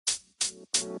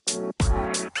Welcome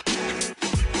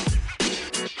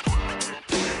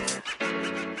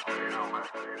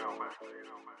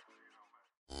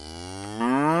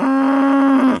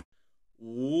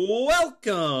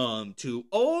to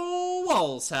Ole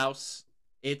Walls House.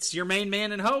 It's your main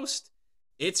man and host.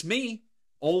 It's me,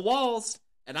 Ole Walls,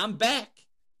 and I'm back.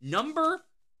 Number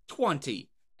 20.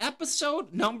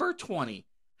 Episode number 20.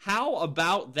 How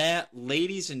about that,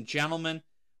 ladies and gentlemen?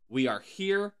 We are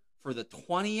here for the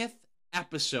 20th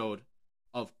episode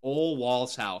of Ole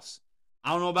Walls House.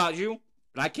 I don't know about you,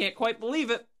 but I can't quite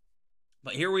believe it.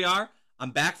 But here we are.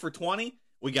 I'm back for 20.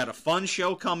 We got a fun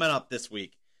show coming up this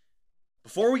week.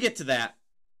 Before we get to that,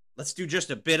 let's do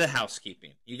just a bit of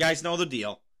housekeeping. You guys know the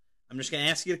deal. I'm just going to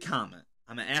ask you to comment.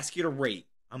 I'm going to ask you to rate.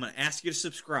 I'm going to ask you to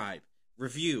subscribe,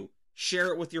 review, share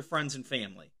it with your friends and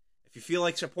family. If you feel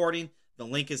like supporting, the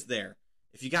link is there.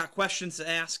 If you got questions to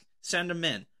ask, send them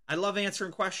in. I love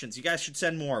answering questions. You guys should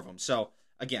send more of them. So,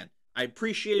 again, I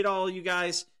appreciate all of you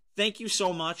guys. Thank you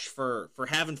so much for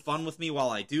having fun with me while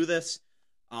I do this.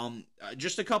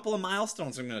 Just a couple of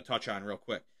milestones I'm going to touch on real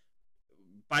quick.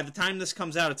 By the time this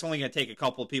comes out, it's only going to take a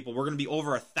couple of people. We're going to be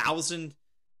over 1,000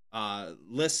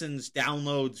 listens,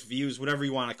 downloads, views, whatever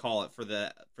you want to call it for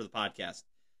the podcast.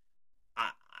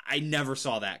 I never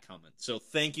saw that coming. So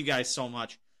thank you guys so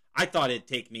much. I thought it'd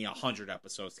take me 100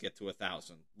 episodes to get to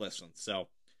 1,000 listens. So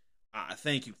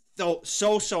thank you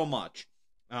so much.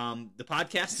 The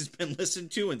podcast has been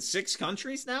listened to in 6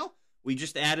 countries now. We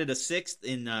just added a 6th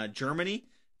in Germany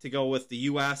to go with the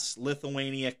U.S.,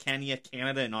 Lithuania, Kenya,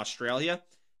 Canada, and Australia.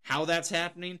 How that's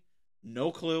happening,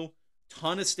 no clue.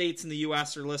 Ton of states in the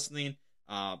U.S. are listening.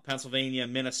 Pennsylvania,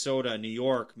 Minnesota, New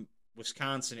York,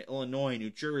 Wisconsin, Illinois,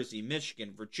 New Jersey,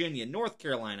 Michigan, Virginia, North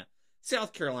Carolina,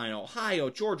 South Carolina, Ohio,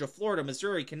 Georgia, Florida,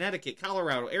 Missouri, Connecticut,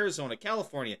 Colorado, Arizona,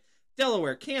 California,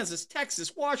 Delaware, Kansas,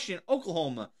 Texas, Washington,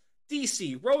 Oklahoma,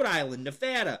 D.C., Rhode Island,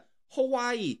 Nevada,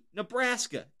 Hawaii,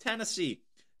 Nebraska, Tennessee.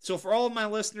 So for all of my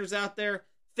listeners out there,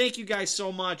 thank you guys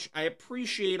so much. I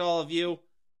appreciate all of you.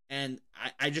 And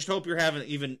I just hope you're having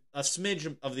even a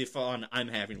smidge of the fun I'm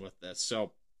having with this.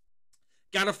 So,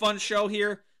 got a fun show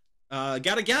here.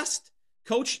 Got a guest.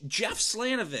 Coach Jeff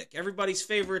Slanovec, everybody's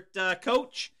favorite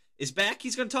coach, is back.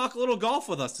 He's going to talk a little golf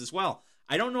with us as well.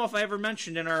 I don't know if I ever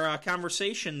mentioned in our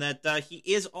conversation that he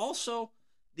is also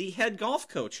the head golf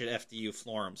coach at FDU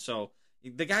Florham. So,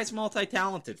 the guy's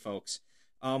multi-talented, folks.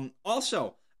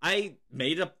 Also, I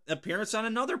made an appearance on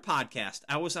another podcast.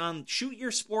 I was on Shoot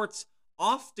Your Sports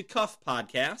Off the Cuff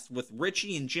podcast with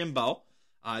Richie and Jimbo.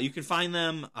 You can find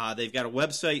them. They've got a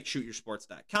website,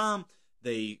 shootyoursports.com.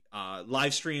 They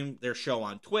live stream their show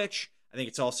on Twitch. I think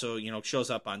it's also, shows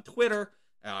up on Twitter,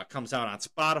 comes out on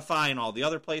Spotify and all the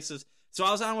other places. So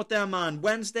I was on with them on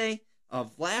Wednesday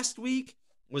of last week.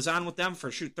 Was on with them for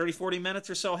 30, 40 minutes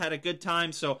or so. Had a good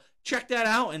time. So check that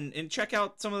out and check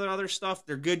out some of their other stuff.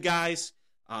 They're good guys.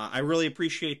 I really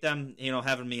appreciate them,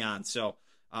 having me on. So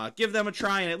give them a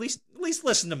try and at least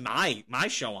listen to my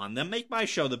show on them. Make my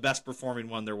show the best performing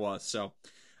one there was. So,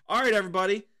 all right,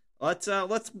 everybody, let's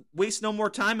waste no more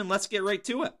time and let's get right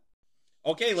to it.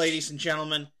 Okay, ladies and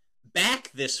gentlemen,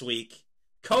 back this week,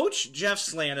 Coach Jeff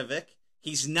Slanovec.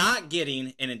 He's not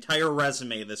getting an entire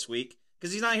resume this week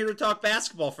because he's not here to talk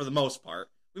basketball for the most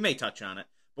part. We may touch on it,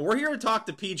 but we're here to talk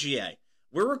the PGA.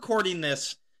 We're recording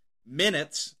this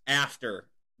minutes after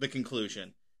the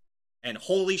conclusion, and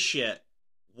holy shit,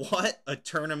 what a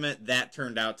tournament that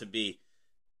turned out to be.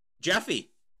 Jeffy,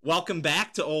 welcome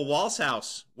back to Ole Walls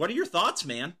House. What are your thoughts,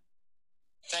 man?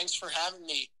 Thanks for having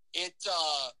me.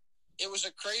 It was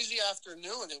a crazy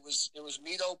afternoon. It was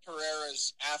Mito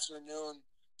Pereira's afternoon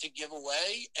to give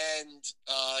away, and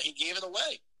he gave it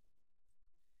away.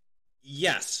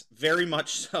 Yes, very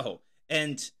much so.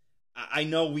 And I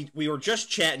know we were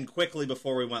just chatting quickly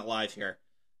before we went live here.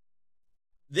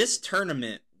 This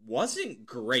tournament wasn't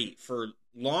great for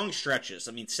long stretches.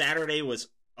 I mean, Saturday was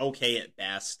okay at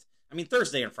best. I mean,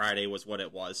 Thursday and Friday was what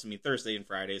it was. I mean, Thursday and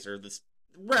Fridays are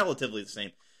relatively the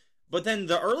same. But then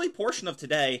the early portion of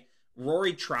today,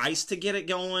 Rory tries to get it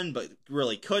going, but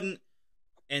really couldn't.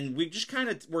 And we just kind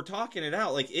of were talking it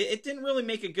out. Like, it didn't really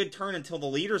make a good turn until the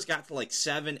leaders got to like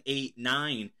 7, 8,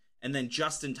 9. And then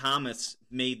Justin Thomas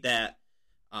made that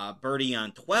birdie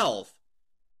on 12.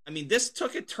 I mean, this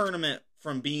took a tournament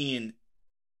from being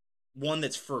one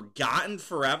that's forgotten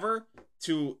forever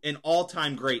to an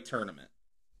all-time great tournament.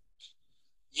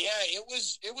 Yeah, it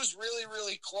was really,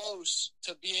 really close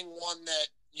to being one that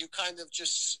you kind of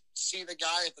just see the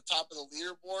guy at the top of the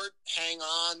leaderboard hang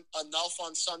on enough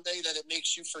on Sunday that it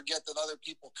makes you forget that other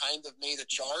people kind of made a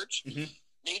charge. Mm-hmm.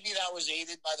 maybe that was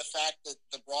aided by the fact that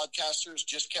the broadcasters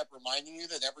just kept reminding you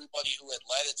that everybody who had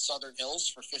led at Southern Hills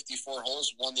for 54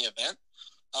 holes won the event.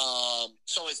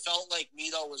 So it felt like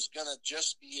Mito was going to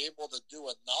just be able to do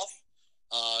enough.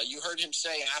 You heard him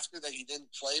say after that he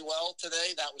didn't play well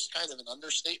today. That was kind of an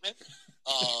understatement.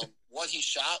 What he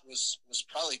shot was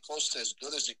probably close to as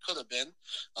good as it could have been,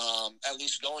 at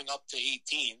least going up to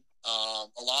 18.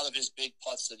 A lot of his big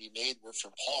putts that he made were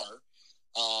from par.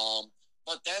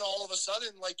 But then all of a sudden,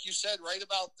 like you said, right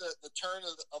about the turn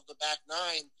of the back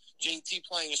nine, JT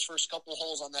playing his first couple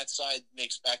holes on that side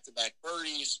makes back-to-back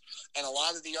birdies. And a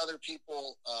lot of the other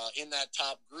people in that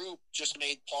top group just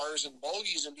made pars and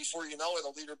bogeys. And before you know it,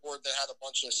 a leaderboard that had a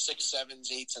bunch of 6s,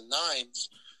 7s, 8s, and 9s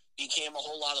became a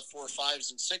whole lot of 4,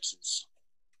 5s, and 6s.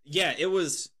 Yeah, it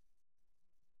was...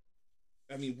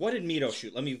 I mean, what did Mito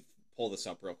shoot? Let me pull this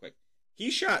up real quick.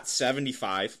 He shot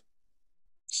 75.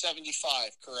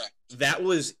 75, correct. That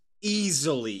was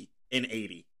easily an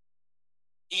 80.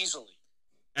 Easily.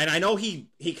 And I know he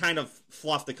kind of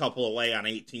fluffed a couple away on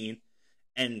 18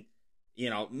 and, you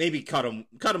know, maybe cut him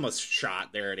a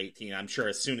shot there at 18. I'm sure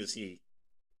as soon as he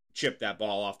chipped that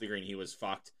ball off the green, he was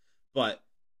fucked. But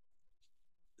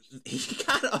he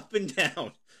got up and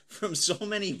down from so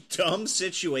many dumb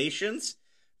situations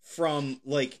from,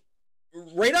 like,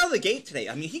 right out of the gate today.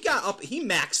 I mean, he got up, he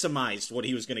maximized what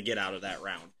he was going to get out of that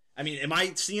round. I mean, am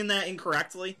I seeing that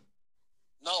incorrectly?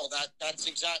 No, that's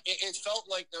exactly. It felt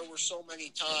like there were so many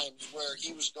times where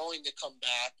he was going to come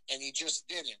back and he just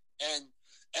didn't. And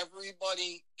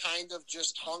everybody kind of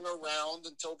just hung around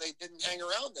until they didn't hang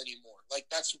around anymore. Like,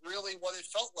 that's really what it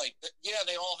felt like. Yeah,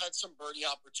 they all had some birdie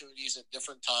opportunities at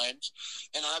different times.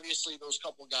 And obviously those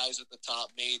couple guys at the top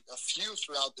made a few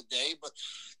throughout the day. But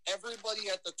everybody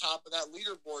at the top of that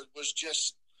leaderboard was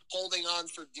just holding on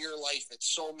for dear life at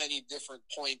so many different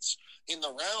points in the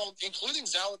round, including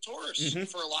Zalatoris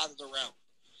for a lot of the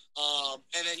round.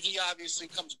 And then he obviously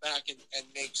comes back and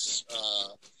makes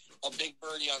a big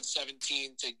birdie on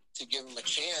 17 to give him a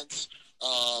chance.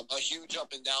 A huge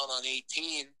up and down on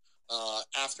 18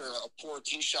 after a poor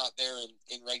tee shot there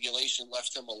in regulation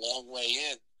left him a long way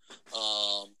in.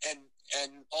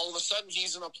 And all of a sudden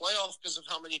he's in a playoff because of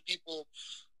how many people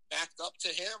backed up to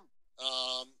him.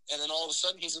 And then all of a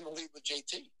sudden he's in the lead with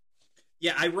JT.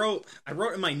 Yeah, I wrote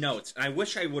in my notes, and I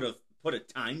wish I would have put a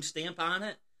timestamp on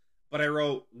it, but I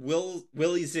wrote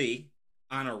Willie Z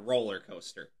on a roller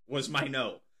coaster was my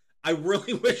note. I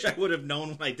really wish I would have known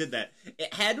when I did that.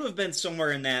 It had to have been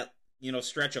somewhere in that, you know,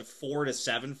 stretch of 4 to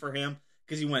 7 for him,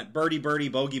 because he went birdie, birdie,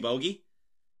 bogey, bogey.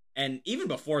 And even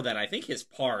before that, I think his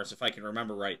pars, if I can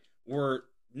remember right, were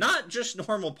not just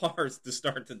normal pars to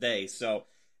start the day. So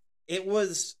it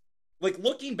was, like,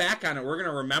 looking back on it, we're going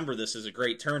to remember this as a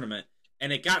great tournament,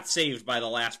 and it got saved by the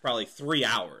last probably 3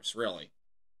 hours, really.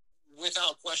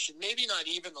 Without question. Maybe not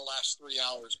even the last 3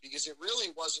 hours, because it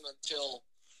really wasn't until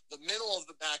the middle of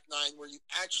the back nine where you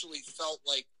actually felt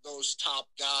like those top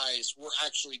guys were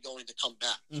actually going to come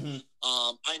back.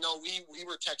 I know we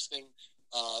were texting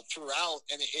throughout,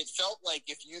 and it felt like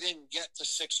if you didn't get to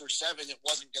 6 or 7, it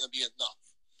wasn't going to be enough.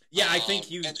 Yeah, I think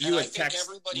you had texted.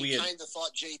 Everybody kind of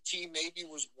thought JT maybe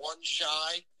was one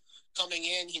shy coming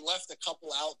in. He left a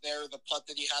couple out there. The putt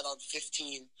that he had on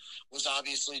 15 was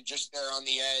obviously just there on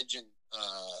the edge, and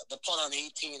the putt on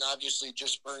 18 obviously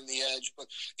just burned the edge. But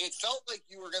it felt like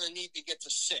you were going to need to get to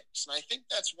 6, and I think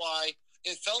that's why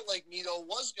it felt like Mito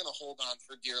was going to hold on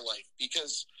for dear life,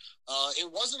 because it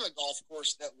wasn't a golf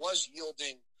course that was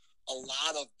yielding a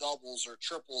lot of doubles or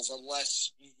triples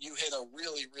unless you hit a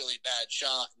really, really bad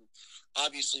shot. And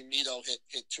obviously Mito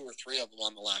hit 2 or 3 of them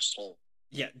on the last hole.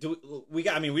 Yeah, we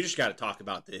just got to talk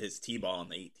about his tee ball on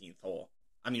the 18th hole.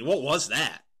 I mean, what was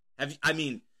that? I've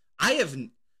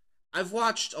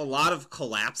watched a lot of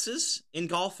collapses in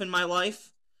golf in my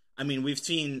life. I mean, we've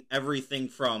seen everything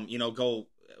from, you know, go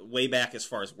way back as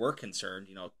far as we're concerned,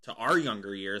 you know, to our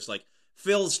younger years, like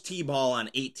Phil's tee ball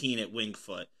on 18 at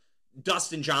Wingfoot.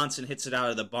 Dustin Johnson hits it out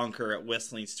of the bunker at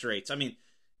Whistling Straits. I mean,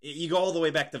 you go all the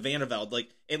way back to Vandervelde.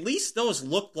 Like, at least those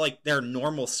looked like their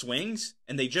normal swings,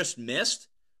 and they just missed.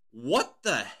 What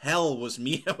the hell was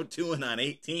Mito doing on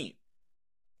 18?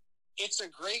 It's a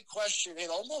great question. It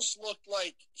almost looked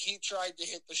like he tried to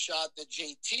hit the shot that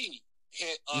JT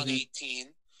hit on 18,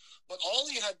 but all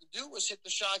he had to do was hit the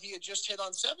shot he had just hit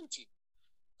on 17.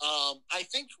 I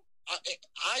think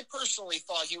I personally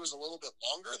thought he was a little bit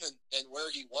longer than where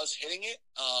he was hitting it.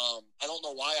 I don't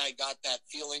know why I got that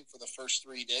feeling for the first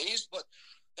 3 days, but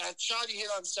that shot he hit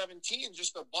on 17,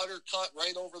 just a butter cut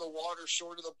right over the water,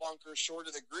 short of the bunker, short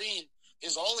of the green,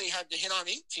 is all he had to hit on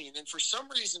 18. And for some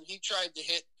reason, he tried to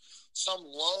hit some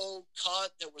low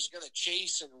cut that was going to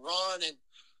chase and run. And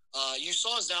You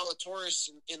saw Zalatoris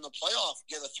in the playoff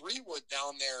get a 3-wood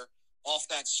down there off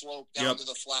that slope down to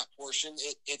the flat portion.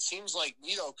 It seems like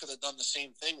Nito could have done the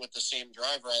same thing with the same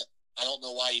driver. I don't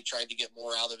know why he tried to get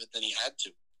more out of it than he had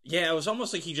to. Yeah, it was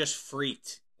almost like he just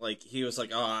freaked. Like, he was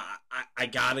like, oh, I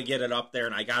got to get it up there,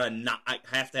 and I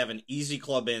have to have an easy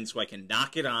club in so I can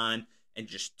knock it on and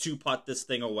just two-putt this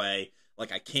thing away.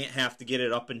 Like, I can't have to get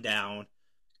it up and down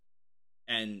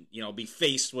and, be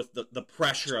faced with the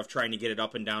pressure of trying to get it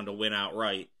up and down to win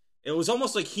outright. It was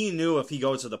almost like he knew if he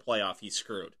goes to the playoff, he's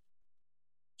screwed.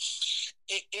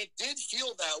 It did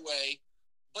feel that way,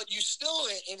 but you still,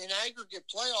 in an aggregate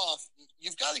playoff,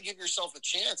 you've got to give yourself a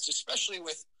chance, especially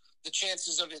with the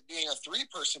chances of it being a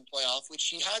 3-person playoff, which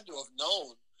he had to have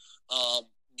known,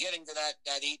 getting to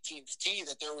that 18th tee,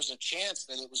 that there was a chance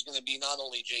that it was going to be not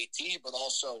only JT, but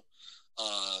also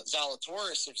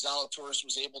Zalatoris. If Zalatoris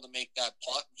was able to make that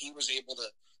putt, he was able to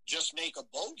just make a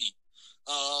bogey.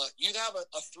 You'd have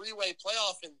a 3-way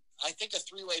playoff, and I think a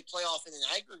 3-way playoff in an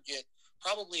aggregate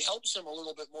probably helps him a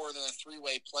little bit more than a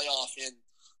 3-way playoff in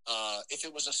if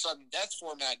it was a sudden death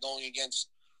format going against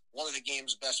one of the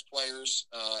game's best players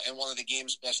and one of the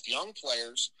game's best young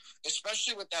players,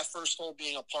 especially with that first hole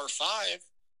being a par 5,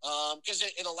 because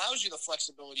it allows you the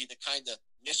flexibility to kind of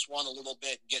miss one a little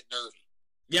bit and get nervy.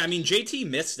 Yeah, I mean, JT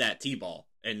missed that tee ball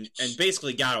and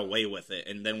basically got away with it,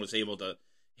 and then was able to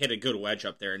hit a good wedge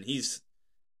up there, and he's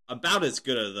about as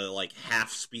good of the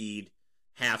half-speed,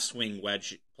 half-swing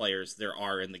wedge players there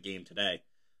are in the game today.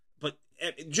 But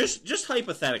just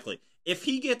hypothetically, if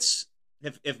he gets...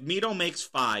 If Mito makes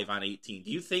 5 on 18,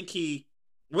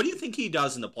 what do you think he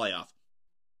does in the playoff?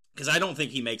 Because I don't think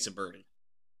he makes a birdie.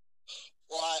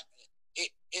 Well,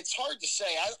 it's hard to say.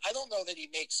 I don't know that he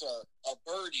makes a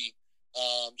birdie.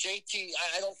 JT,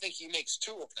 I don't think he makes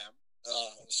 2 of them.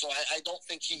 So I don't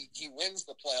think he wins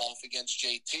the playoff against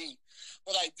JT.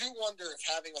 But I do wonder if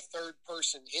having a third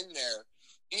person in there,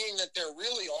 being that there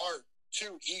really are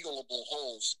 2 eagleable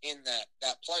holes in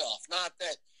that playoff, not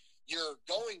that you're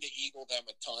going to eagle them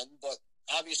a ton, but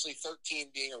obviously 13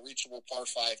 being a reachable par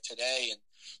 5 today and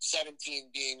 17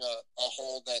 being a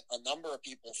hole that a number of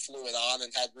people flew it on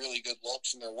and had really good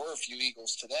looks, and there were a few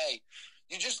eagles today.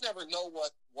 You just never know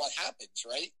what happens,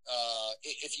 right?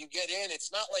 If you get in,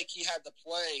 it's not like he had to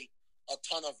play a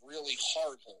ton of really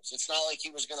hard holes. It's not like he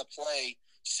was going to play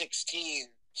 16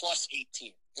 plus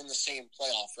 18 in the same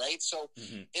playoff, right? So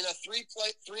in a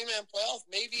 3-man playoff,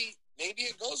 maybe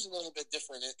it goes a little bit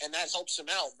different, and that helps him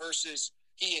out versus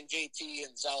he and JT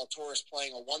and Zalatoris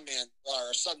playing a 1-man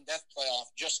or a sudden death playoff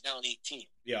just down 18.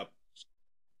 Yep.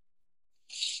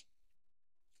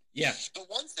 Yeah. The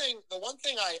one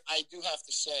thing I do have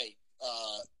to say,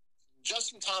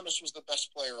 Justin Thomas was the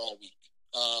best player all week.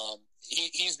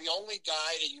 He's the only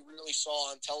guy that you really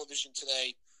saw on television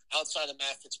today outside of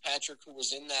Matt Fitzpatrick, who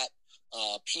was in that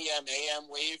PM/AM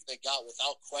wave that got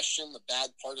without question the bad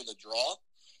part of the draw.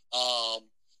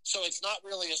 So it's not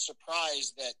really a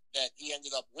surprise that he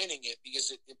ended up winning it,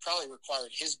 because it probably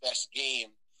required his best game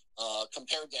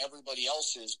compared to everybody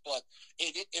else's. But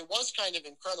it was kind of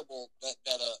incredible that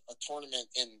a tournament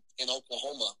in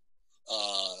Oklahoma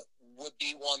would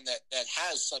be one that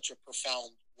has such a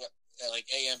profound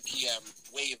AM/PM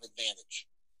wave advantage.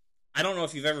 I don't know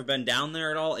if you've ever been down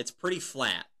there at all. It's pretty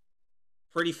flat.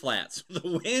 So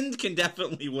the wind can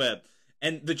definitely whip.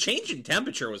 And the change in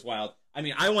temperature was wild. I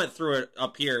mean, I went through it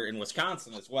up here in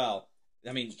Wisconsin as well.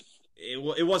 I mean,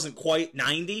 it wasn't quite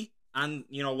 90 on,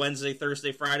 Wednesday,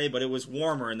 Thursday, Friday, but it was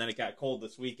warmer, and then it got cold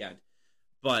this weekend.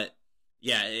 But,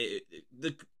 yeah,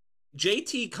 the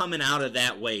JT coming out of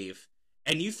that wave,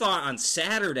 and you thought on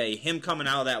Saturday, him coming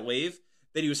out of that wave,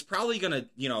 that he was probably going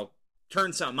to,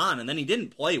 turn something on, and then he didn't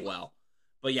play well.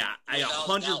 But, yeah, I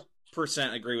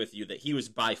 100% agree with you that he was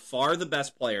by far the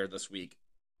best player this week.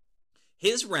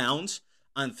 His rounds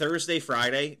on Thursday,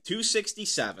 Friday,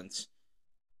 267s,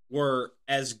 were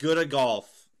as good a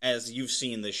golf as you've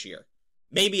seen this year.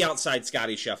 Maybe outside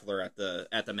Scotty Scheffler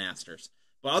at the Masters.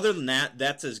 But other than that,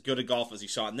 that's as good a golf as you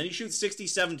saw. And then he shoots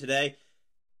 67 today,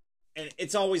 and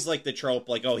it's always like the trope,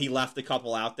 like, oh, he left a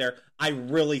couple out there. I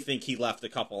really think he left a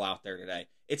couple out there today.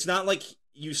 It's not like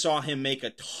you saw him make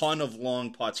a ton of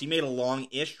long putts. He made a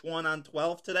long-ish one on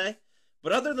 12 today.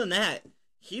 But other than that,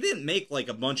 he didn't make like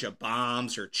a bunch of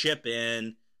bombs or chip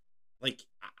in. Like,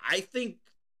 I think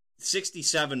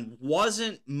 67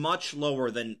 wasn't much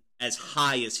lower than as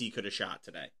high as he could have shot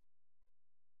today.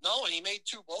 No, and he made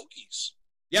 2 bogeys.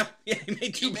 Yeah, he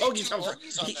made two bogeys on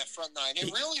that front nine.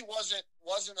 It really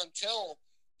wasn't until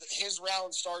his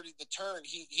round started to turn.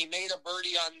 He made a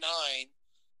birdie on 9,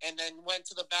 and then went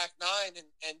to the back nine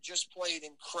and just played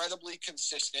incredibly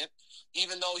consistent.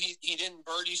 Even though he didn't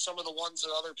birdie some of the ones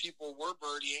that other people were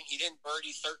birdieing. He didn't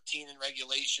birdie 13 in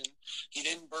regulation. He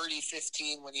didn't birdie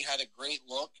 15 when he had a great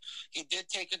look. He did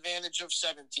take advantage of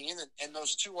 17, and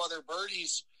those two other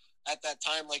birdies at that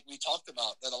time, like we talked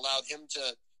about, that allowed him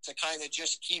to kind of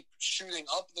just keep shooting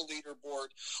up the leaderboard,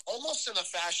 almost in a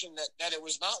fashion that it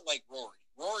was not like Rory.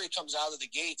 Rory comes out of the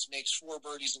gates, makes 4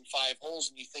 birdies in 5 holes,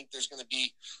 and you think there's going to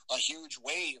be a huge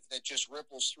wave that just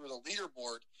ripples through the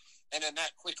leaderboard. And then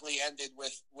that quickly ended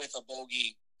with a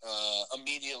bogey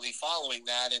immediately following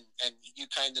that, and you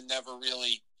kind of never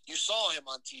really – you saw him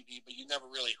on TV, but you never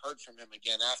really heard from him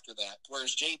again after that.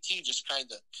 Whereas JT just kind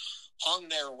of hung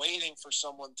there waiting for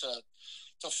someone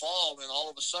to fall, and all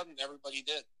of a sudden everybody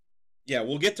did. Yeah,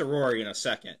 we'll get to Rory in a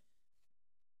second.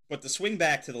 But to swing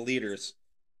back to the leaders,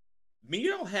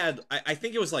 Mito had, I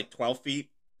think it was like 12 feet,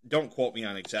 don't quote me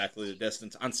on exactly the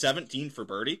distance, on 17 for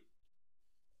birdie,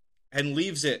 and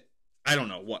leaves it, I don't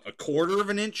know, what, a quarter of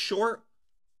an inch short?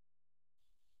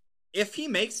 If he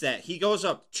makes that, he goes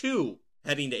up 2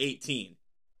 heading to 18.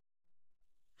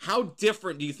 How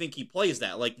different do you think he plays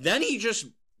that? Like, then he just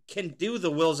can do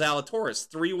the Will Zalatoris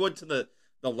 3-wood to the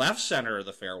left center of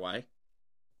the fairway,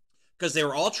 because they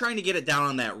were all trying to get it down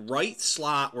on that right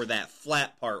slot where that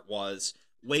flat part was,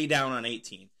 way down on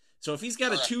 18. So if he's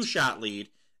got a 2-shot lead,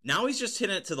 now he's just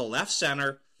hitting it to the left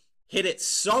center, hit it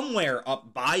somewhere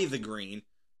up by the green,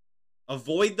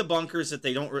 avoid the bunkers that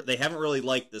they haven't really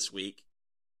liked this week,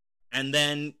 and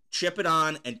then chip it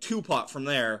on and 2-putt from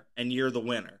there, and you're the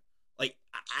winner. Like,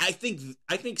 I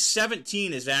think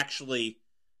 17 is actually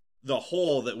the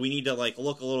hole that we need to like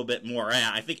look a little bit more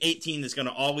at. I think 18 is going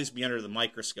to always be under the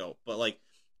microscope, but like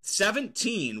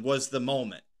 17 was the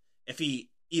moment. If he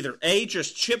either A,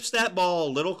 just chips that ball a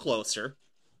little closer,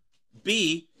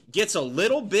 B, gets a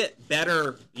little bit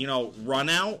better, run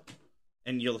out,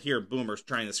 and you'll hear Boomers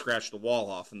trying to scratch the wall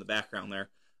off in the background there.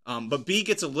 But B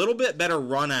gets a little bit better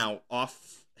run out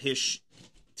off his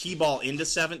T-ball into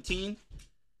 17,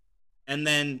 and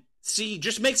then C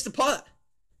just makes the putt.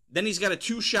 Then he's got a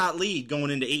 2-shot lead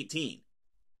going into 18.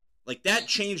 Like, that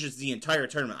changes the entire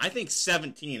tournament. I think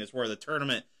 17 is where the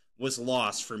tournament was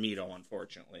lost for Mito,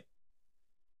 unfortunately.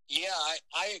 Yeah,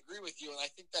 I agree with you, and I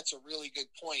think that's a really good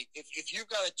point. If you've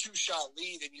got a 2-shot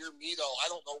lead and you're Mito, I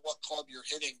don't know what club you're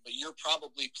hitting, but you're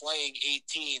probably playing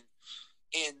 18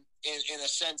 in a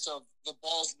sense of the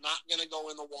ball's not going to go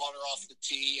in the water off the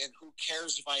tee, and who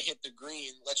cares if I hit the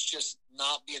green? Let's just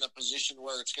not be in a position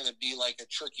where it's going to be like a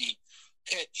tricky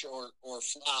pitch or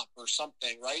flop or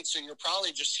something, right? So you're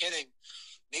probably just hitting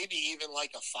maybe even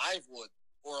like a 5-wood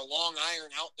or a long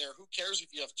iron out there. Who cares if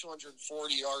you have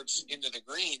 240 yards into the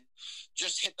green?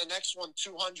 Just hit the next one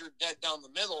 200 dead down the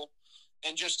middle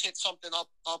and just hit something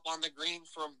up on the green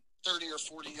from 30 or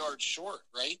 40 yards short,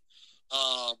 right?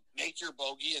 Make your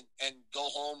bogey and go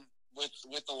home with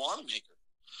the Wanamaker.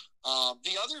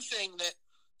 The other thing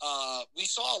that we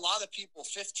saw a lot of people,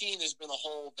 15 has been a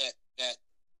hole that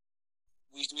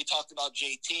we talked about.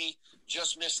 JT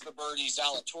just missed the birdie.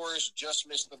 Zalatoris just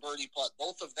missed the birdie putt.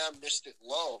 Both of them missed it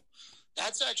low.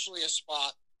 That's actually a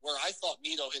spot where I thought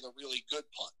Mito hit a really good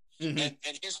putt. Mm-hmm.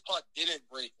 And his putt didn't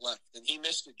break left, and he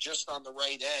missed it just on the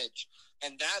right edge.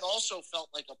 And that also felt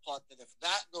like a putt that if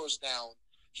that goes down,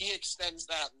 he extends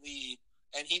that lead,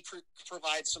 and he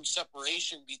provides some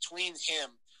separation between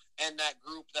him and that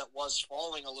group that was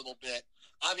falling a little bit.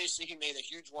 Obviously, he made a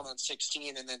huge one on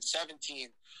 16, and then 17.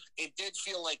 It did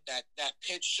feel like that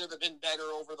pitch should have been better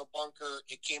over the bunker.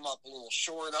 It came up a little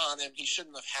short on him. He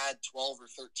shouldn't have had 12 or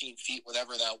 13 feet,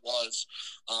 whatever that was.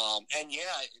 And, yeah,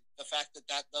 the fact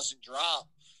that doesn't drop,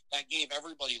 that gave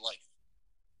everybody life.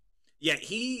 Yeah,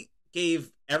 he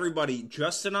gave everybody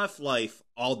just enough life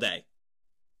all day.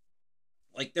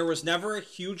 Like, there was never a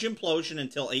huge implosion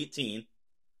until 18,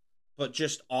 but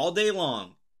just all day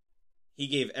long, he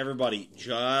gave everybody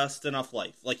just enough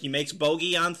life. Like, he makes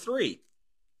bogey on 3.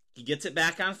 He gets it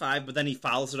back on 5, but then he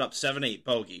follows it up 7-8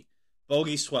 bogey.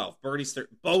 Bogey's 12, birdie's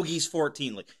 13, bogey's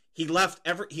 14. Like, he left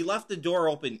the door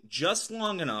open just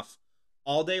long enough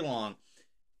all day long.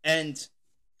 And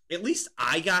at least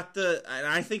I got and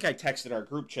I think I texted our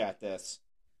group chat this.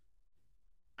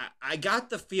 I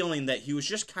got the feeling that he was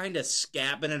just kind of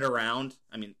scabbing it around.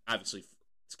 I mean, obviously,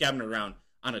 scabbing it around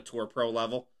on a Tour Pro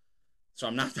level. So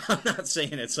I'm not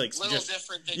saying it's like little just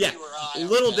different than you or I. A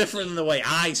little different than the way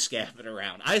I scab it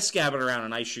around. I scab it around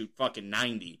and I shoot fucking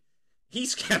 90. He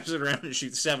scabs it around and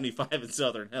shoots 75 in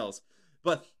Southern Hills.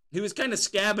 But he was kind of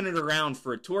scabbing it around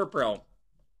for a Tour Pro.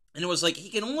 And it was like, he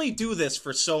can only do this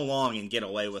for so long and get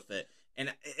away with it.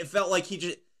 And it felt like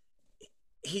he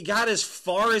he got as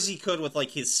far as he could with,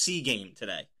 like, his C game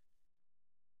today.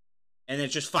 And it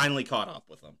just finally caught up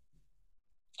with him.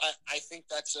 I think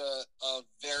that's a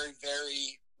very,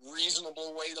 very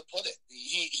reasonable way to put it.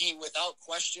 He without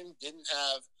question, didn't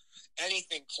have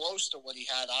anything close to what he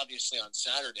had, obviously, on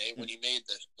Saturday when he made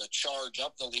the charge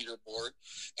up the leaderboard.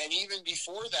 And even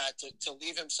before that, to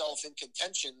leave himself in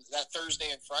contention, that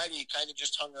Thursday and Friday, he kind of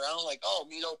just hung around like, oh,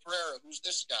 Mito Pereira, who's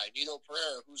this guy? Mito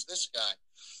Pereira, who's this guy?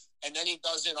 And then he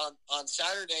does it on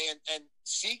Saturday, and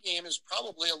C game is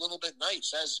probably a little bit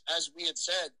nice. As we had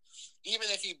said, even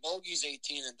if he bogeys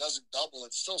 18 and doesn't double,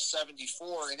 it's still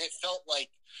 74, and it felt like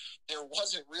there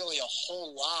wasn't really a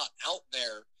whole lot out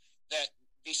there that,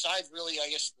 besides really,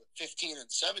 I guess, 15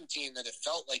 and 17, that it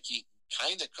felt like he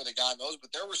kind of could have gotten those,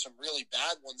 but there were some really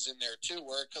bad ones in there, too,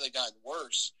 where it could have gotten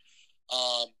worse.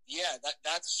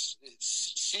 That's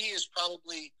C is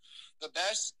probably the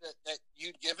best that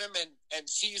you'd give him, and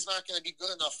C is not going to be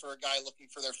good enough for a guy looking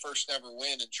for their first ever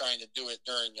win and trying to do it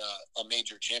during a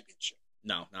major championship.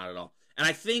 No, not at all. And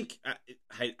I think,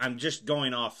 I'm just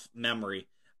going off memory,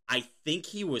 I think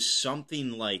he was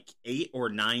something like 8 or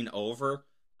 9 over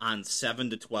on 7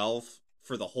 to 12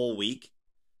 for the whole week.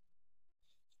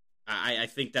 I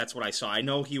think that's what I saw. I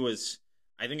know he was,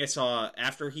 I think I saw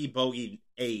after he bogeyed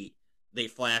 8, they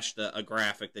flashed a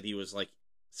graphic that he was like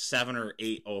 7 or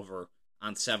 8 over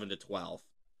on 7 to 12.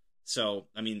 So,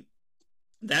 I mean,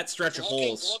 that stretch of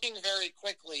holes. Looking very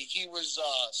quickly, he was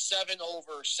 7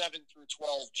 over 7 through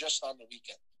 12 just on the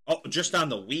weekend. Oh, just on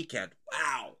the weekend.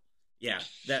 Wow. Yeah,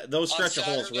 those stretch of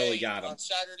holes really got him. On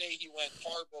Saturday, he went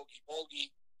par, bogey,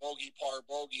 bogey, bogey, par,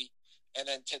 bogey. And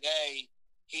then today,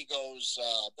 he goes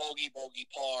bogey, bogey,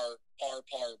 par, par,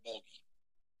 par, bogey.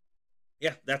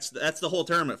 Yeah, that's the whole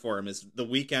tournament for him, is the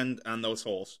weekend on those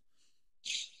holes.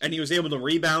 And he was able to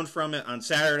rebound from it on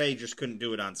Saturday, just couldn't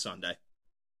do it on Sunday.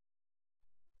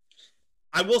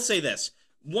 I will say this.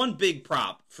 One big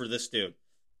prop for this dude.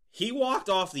 He walked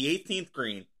off the 18th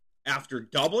green after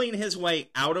doubling his way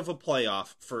out of a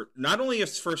playoff for not only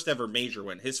his first ever major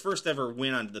win, his first ever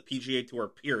win on the PGA Tour,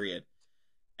 period,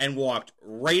 and walked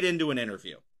right into an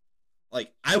interview.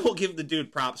 Like, I will give the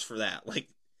dude props for that. Like,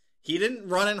 he didn't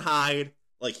run and hide.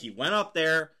 Like, he went up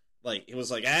there. Like, it was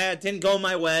like, it didn't go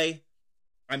my way.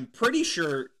 I'm pretty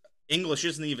sure English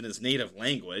isn't even his native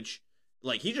language.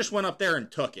 Like, he just went up there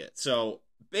and took it. So,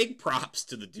 big props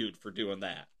to the dude for doing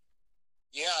that.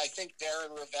 Yeah, I think Darren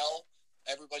Ravel,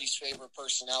 everybody's favorite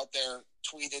person out there,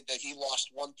 tweeted that he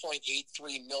lost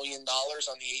 $1.83 million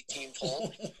on the 18th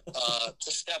hole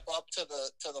to step up to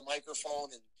the microphone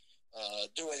and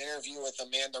do an interview with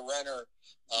Amanda Renner.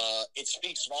 It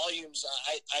speaks volumes.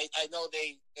 I know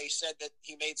they said that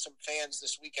he made some fans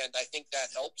this weekend. I think that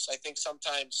helps. I think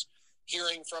sometimes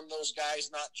hearing from those guys,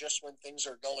 not just when things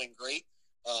are going great,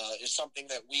 is something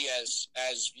that we as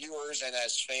viewers and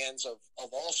as fans of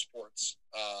all sports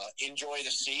enjoy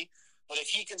to see. But if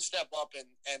he can step up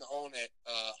and own it,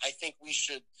 I think we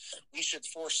should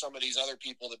force some of these other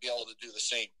people to be able to do the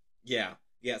same. Yeah.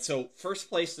 So first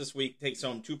place this week takes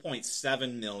home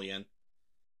 $2.7 million,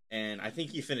 and I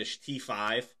think he finished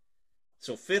T5.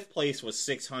 So fifth place was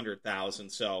 $600,000.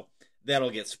 So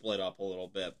that'll get split up a little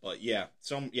bit, but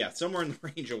somewhere in the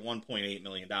range of $1.8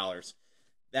 million.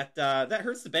 That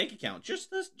hurts the bank account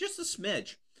just a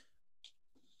smidge.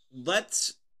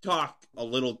 Let's talk a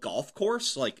little golf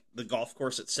course, like the golf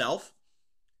course itself.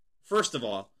 First of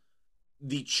all,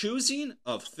 the choosing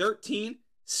of 13,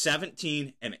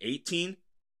 17, and 18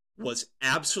 was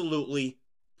absolutely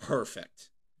perfect.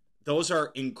 Those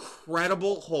are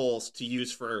incredible holes to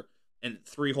use for a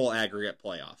 3-hole aggregate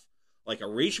playoff. Like a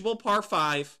reachable par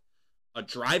 5, a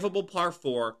drivable par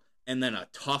 4, and then a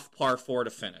tough par 4 to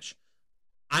finish.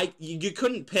 You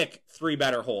couldn't pick 3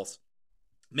 better holes.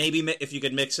 Maybe if you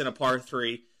could mix in a par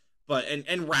 3, but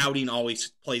and routing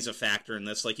always plays a factor in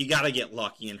this. Like, you got to get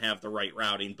lucky and have the right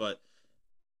routing, but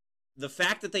the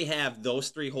fact that they have those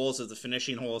 3 holes as the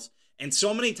finishing holes, and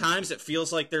so many times it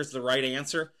feels like there's the right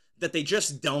answer that they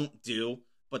just don't do,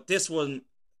 but this one,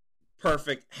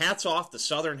 perfect. Hats off to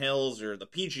Southern Hills or the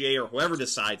PGA or whoever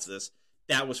decides this.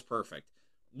 That was perfect.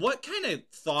 What kind of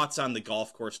thoughts on the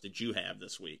golf course did you have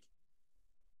this week?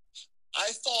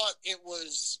 I thought it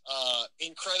was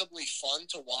incredibly fun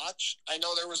to watch. I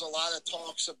know there was a lot of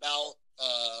talks about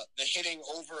the hitting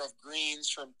over of greens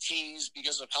from tees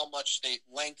because of how much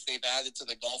length they've added to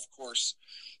the golf course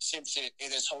since it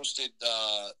has hosted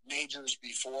majors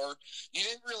before. You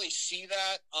didn't really see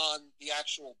that on the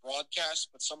actual broadcast,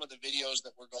 but some of the videos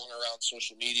that were going around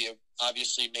social media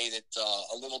obviously made it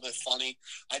a little bit funny.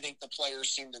 I think the players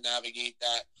seem to navigate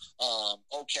that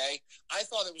okay. I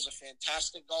thought it was a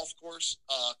fantastic golf course.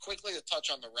 Quickly to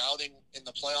touch on the routing in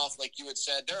the playoff, like you had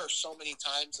said, there are so many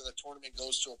times that a tournament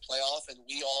goes to a playoff and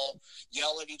we all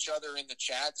yell at each other in the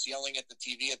chats, yelling at the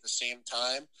TV at the same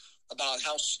time about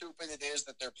how stupid it is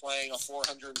that they're playing a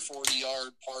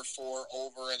 440-yard par 4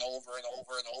 over and over and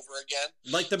over and over again.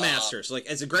 Like the Masters. Like,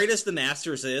 as great as the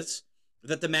Masters is,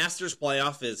 that the Masters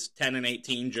playoff is 10 and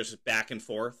 18 just back and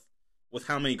forth with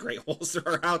how many great holes there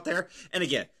are out there. And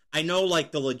again, I know,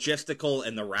 like, the logistical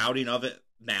and the routing of it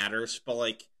matters, but,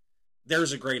 like,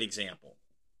 there's a great example.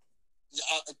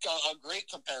 A great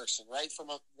comparison, right, from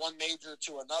one major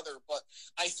to another. But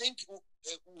I think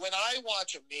when I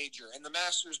watch a major, and the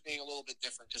Masters being a little bit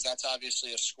different because that's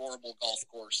obviously a scoreable golf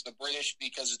course, the British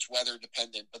because it's weather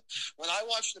dependent. But when I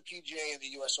watch the PGA and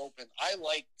the U.S. Open, I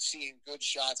like seeing good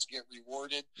shots get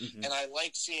rewarded, and I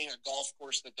like seeing a golf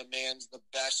course that demands the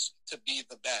best to be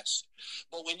the best.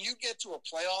 But when you get to a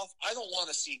playoff, I don't want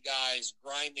to see guys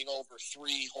grinding over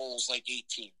 3 holes like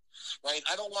 18. Right,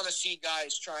 I don't want to see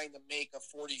guys trying to make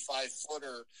a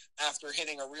 45-footer after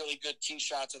hitting a really good tee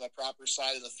shot to the proper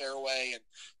side of the fairway and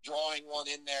drawing one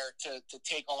in there to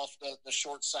take off the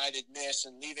short-sided miss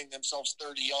and leaving themselves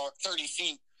 30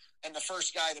 feet. And the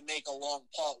first guy to make a long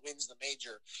putt wins the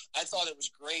major. I thought it was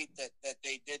great that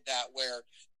they did that where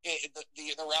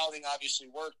the routing obviously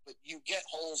worked, but you get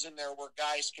holes in there where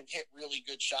guys can hit really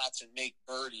good shots and make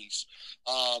birdies.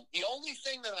 The only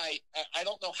thing that I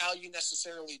don't know how you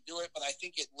necessarily do it, but I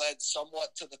think it led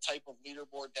somewhat to the type of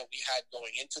leaderboard that we had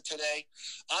going into today.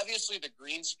 Obviously, the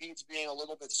green speeds being a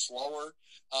little bit slower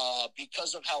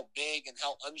because of how big and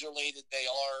how undulated they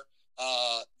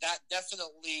are. That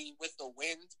definitely, with the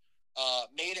wind,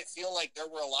 made it feel like there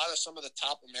were a lot of some of the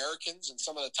top Americans and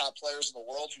some of the top players in the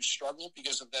world who struggled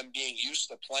because of them being used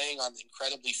to playing on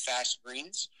incredibly fast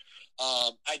greens.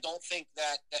 I don't think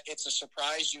that it's a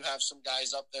surprise you have some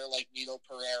guys up there like Mito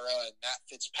Pereira and Matt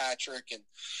Fitzpatrick and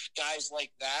guys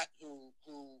like that who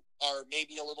are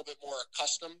maybe a little bit more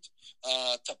accustomed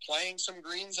to playing some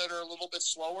greens that are a little bit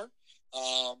slower.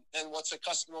 And what's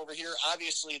accustomed over here,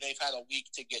 obviously they've had a week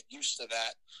to get used to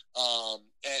that.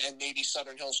 And maybe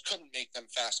Southern Hills couldn't make them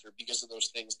faster because of those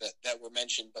things that were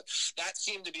mentioned. But that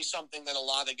seemed to be something that a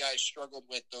lot of guys struggled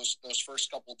with those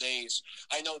first couple days.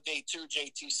 I know day 2,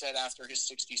 JT said after his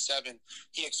 67,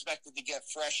 he expected to get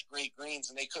fresh, great greens,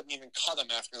 and they couldn't even cut them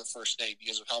after the first day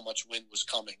because of how much wind was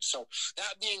coming. So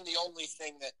that being the only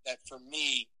thing that for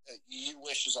me, you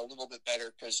wish is a little bit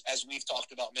better because, as we've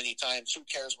talked about many times, who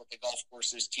cares what the golf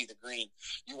course is tee the green?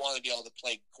 You want to be able to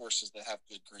play courses that have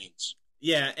good greens.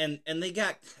 Yeah, and they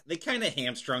kind of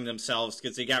hamstrung themselves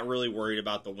because they got really worried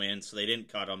about the wind, so they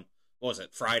didn't cut them. What was it,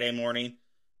 Friday morning?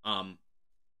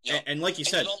 Yep. And like you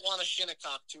said, you don't want a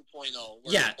Shinnecock 2.0.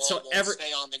 Yeah, the ball won't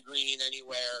stay on the green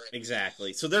anywhere.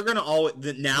 Exactly. So they're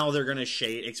gonna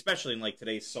shade, especially in like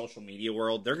today's social media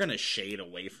world. They're gonna shade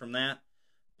away from that.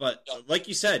 But like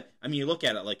you said, I mean, you look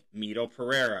at it like Mito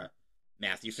Pereira,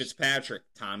 Matthew Fitzpatrick,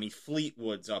 Tommy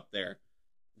Fleetwood's up there,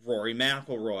 Rory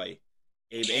McIlroy,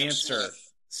 Abe Ancer,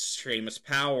 Seamus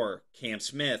Power, Cam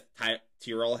Smith,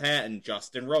 Tyrrell Hatton,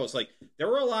 Justin Rose. Like, there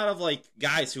were a lot of like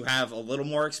guys who have a little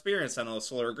more experience on those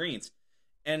slower greens.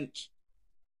 And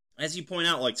as you point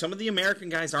out, like some of the American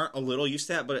guys aren't a little used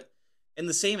to that, but in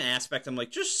the same aspect, I'm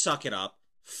like, just suck it up,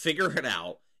 figure it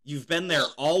out. You've been there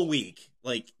all week.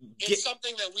 Like, it's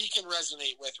something that we can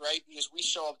resonate with, right? Because we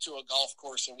show up to a golf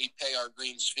course and we pay our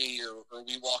greens fee, or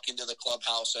we walk into the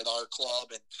clubhouse at our club,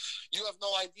 and you have no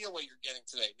idea what you're getting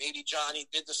today. Maybe Johnny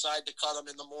did decide to cut them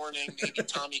in the morning. Maybe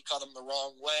Tommy cut them the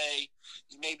wrong way.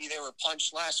 Maybe they were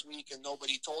punched last week and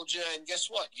nobody told you. And guess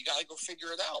what? You got to go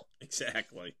figure it out.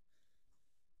 Exactly.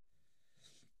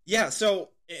 Yeah. So,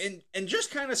 and just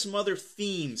kind of some other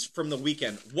themes from the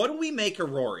weekend. What do we make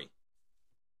of Rory?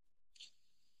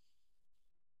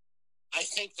 I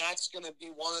think that's going to be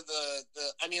one of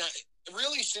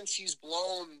really, since he's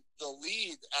blown the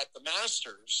lead at the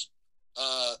Masters,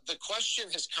 the question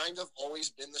has kind of always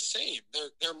been the same.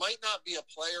 There might not be a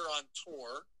player on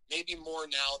tour, maybe more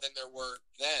now than there were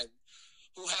then,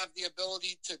 who have the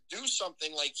ability to do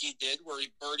something like he did, where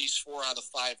he birdies 4 out of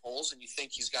 5 holes, and you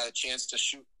think he's got a chance to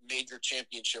shoot major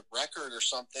championship record or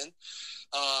something.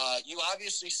 You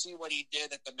obviously see what he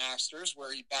did at the Masters,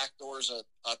 where he backdoors a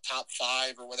top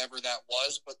 5 or whatever that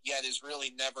was, but yet is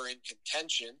really never in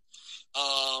contention.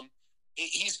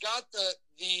 he's got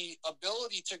the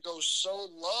ability to go so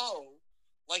low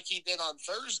like he did on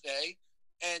Thursday,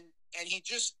 and he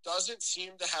just doesn't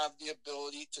seem to have the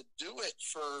ability to do it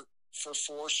for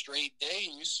 4 straight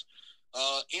days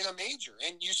in a major.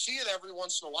 And you see it every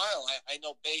once in a while. I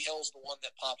know Bay Hill's the one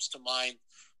that pops to mind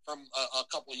from a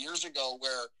couple of years ago,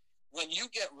 where when you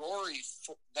get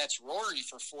that's Rory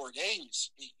for 4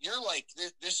 days, you're like,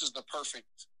 this is the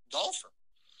perfect golfer.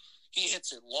 He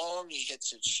hits it long, he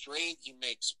hits it straight, he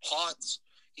makes putts,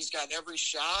 he's got every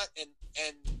shot,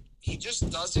 and he just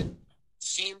doesn't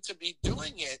seem to be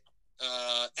doing it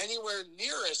anywhere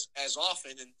near as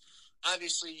often. And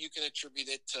obviously you can attribute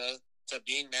it to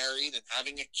being married and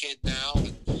having a kid now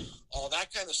and all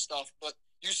that kind of stuff, but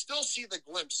you still see the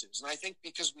glimpses. And I think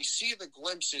because we see the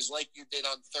glimpses like you did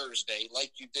on Thursday,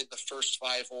 like you did the first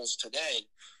 5 holes today,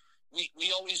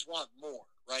 we always want more,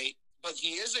 right? But he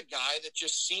is a guy that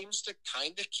just seems to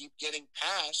kind of keep getting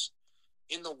passed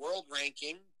in the world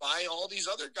ranking by all these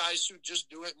other guys who just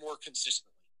do it more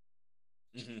consistently.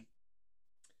 Mm-hmm.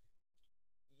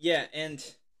 Yeah, and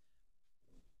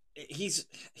he's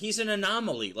an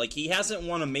anomaly. Like, he hasn't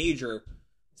won a major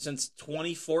since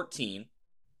 2014.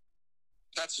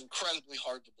 That's incredibly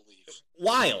hard to believe.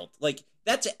 Wild. Like,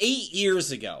 that's 8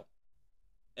 years ago.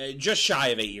 Just shy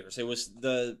of 8 years. It was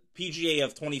the PGA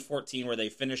of 2014 where they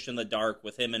finished in the dark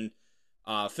with him and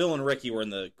Phil and Ricky were in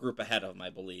the group ahead of him, I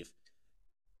believe.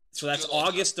 So that's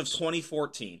August of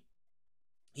 2014.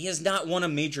 He has not won a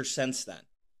major since then.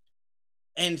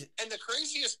 And the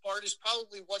craziest part is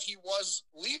probably what he was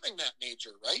leaving that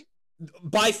major, right?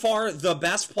 By far the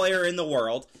best player in the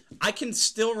world. I can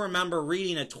still remember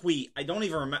reading a tweet. I don't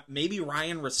even remember. Maybe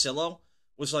Ryan Russillo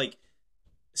was like,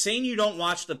 saying you don't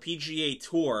watch the PGA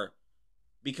Tour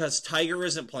because Tiger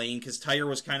isn't playing, because Tiger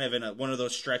was kind of in one of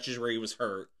those stretches where he was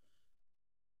hurt.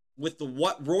 With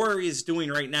what Rory is doing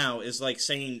right now is like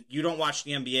saying you don't watch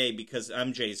the NBA because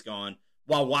MJ's gone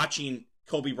while watching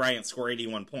Kobe Bryant score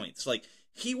 81 points. Like,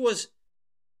 he was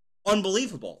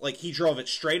unbelievable. Like, he drove it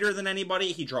straighter than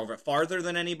anybody. He drove it farther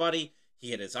than anybody. He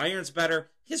hit his irons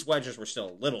better. His wedges were still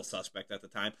a little suspect at the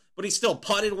time, but he still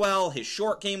putted well. His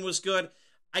short game was good.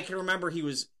 I can remember he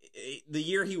was the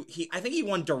year he I think he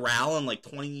won Doral in like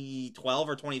 2012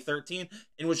 or 2013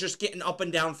 and was just getting up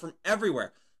and down from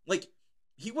everywhere. Like,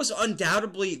 he was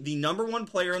undoubtedly the number 1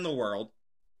 player in the world,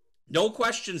 no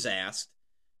questions asked,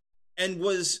 and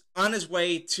was on his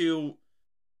way to,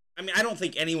 I mean, I don't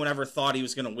think anyone ever thought he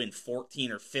was going to win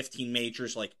 14 or 15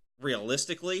 majors, like,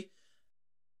 realistically,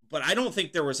 but I don't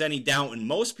think there was any doubt in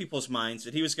most people's minds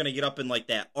that he was going to get up in like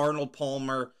that Arnold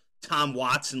Palmer, Tom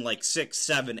Watson, like 6,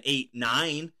 7, 8,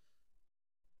 9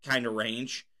 kind of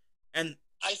range. And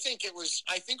I think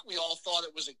we all thought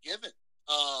it was a given.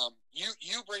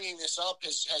 You bringing this up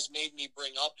has made me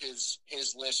bring up his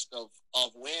list of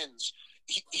wins.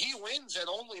 He wins at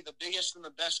only the biggest and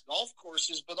the best golf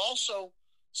courses, but also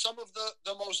some of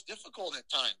the most difficult at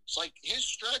times. Like, his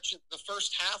stretch at the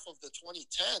first half of the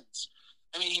 2010s,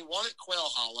 I mean, he won at Quail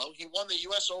Hollow. He won the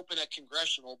U.S. Open at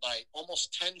Congressional by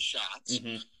almost 10 shots,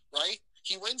 right?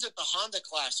 He wins at the Honda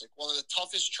Classic, one of the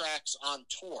toughest tracks on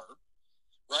tour,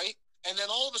 right? And then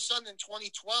all of a sudden in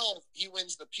 2012, he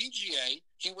wins the PGA.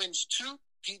 He wins 2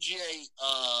 PGA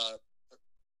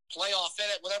playoff,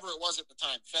 whatever it was at the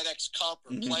time, FedEx Cup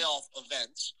or playoff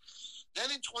events. Then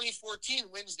in 2014,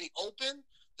 wins the Open,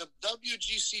 the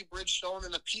WGC Bridgestone,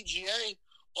 and the PGA,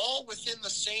 all within the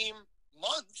same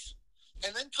month.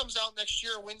 And then comes out next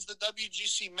year, wins the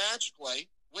WGC Match Play,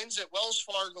 wins at Wells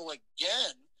Fargo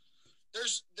again.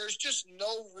 There's just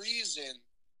no reason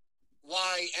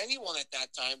why anyone at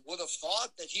that time would have thought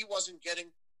that he wasn't getting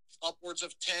upwards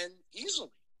of 10 easily.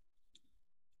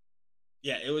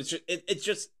 Yeah, it was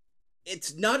just,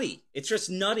 it's nutty. It's just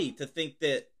nutty to think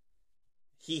that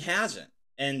he hasn't.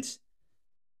 And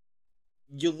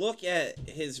you look at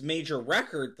his major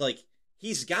record, like,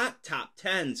 he's got top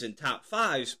 10s and top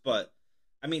 5s, but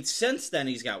I mean, since then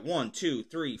he's got 1, 2,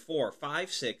 3, 4,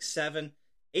 5, 6, 7,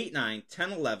 8, 9,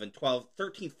 10, 11, 12,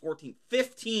 13, 14,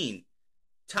 15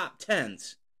 top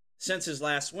 10s since his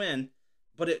last win,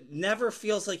 but it never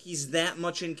feels like he's that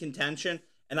much in contention.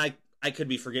 And I could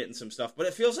be forgetting some stuff, but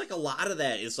it feels like a lot of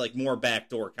that is like more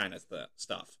backdoor kind of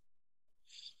stuff.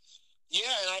 Yeah,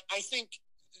 and I think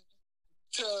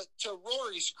to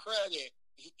Rory's credit,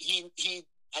 he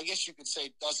I guess you could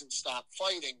say doesn't stop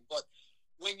fighting, but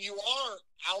when you are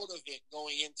out of it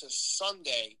going into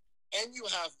Sunday and you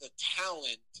have the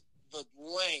talent, the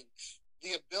length,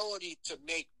 the ability to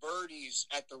make birdies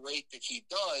at the rate that he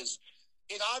does,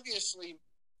 it obviously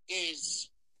is,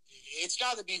 it's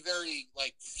got to be very,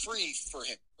 like, free for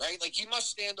him, right? Like, he must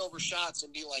stand over shots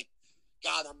and be like,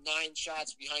 God, I'm 9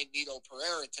 shots behind Nito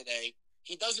Pereira today.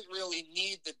 He doesn't really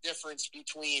need the difference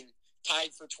between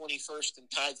tied for 21st and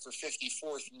tied for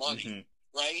 54th money,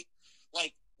 right?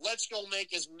 Like, let's go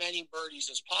make as many birdies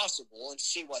as possible and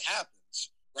see what happens,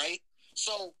 right?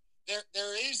 So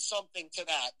there is something to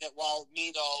that while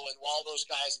Nito and while those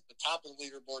guys at the top of the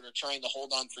leaderboard are trying to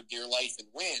hold on for dear life and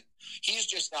win, he's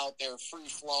just out there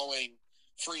free-flowing,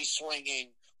 free-swinging.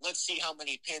 Let's see how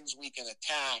many pins we can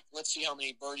attack. Let's see how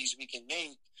many birdies we can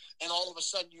make. And all of a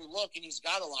sudden you look, and he's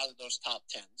got a lot of those top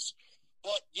 10s.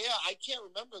 But, yeah, I can't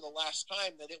remember the last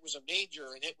time that it was a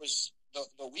major and it was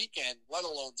the weekend, let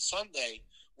alone Sunday,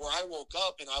 where I woke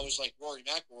up and I was like, Rory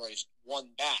McIlroy's one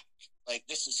back. Like,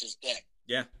 this is his day.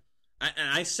 Yeah.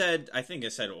 I think I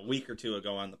said a week or two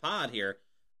ago on the pod here,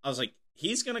 I was like,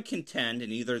 he's going to contend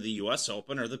in either the U.S.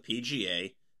 Open or the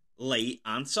PGA late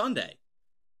on Sunday.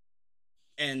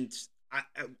 And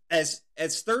as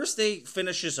Thursday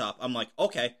finishes up, I'm like,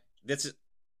 okay, this is,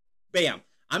 bam,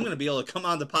 I'm going to be able to come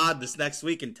on the pod this next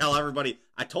week and tell everybody,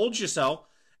 I told you so.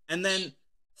 And then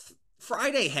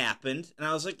Friday happened, and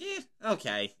I was like,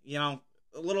 okay, a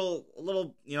little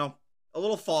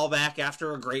fallback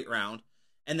after a great round.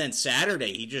 And then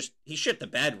Saturday, he shit the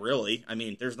bed, really. I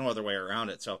mean, there's no other way around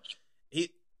it. So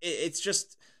it's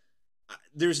just,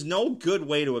 there's no good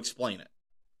way to explain it.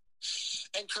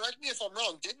 And correct me if I'm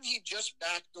wrong, didn't he just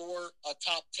backdoor a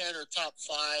top 10 or top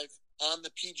 5 on the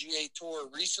PGA Tour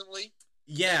recently?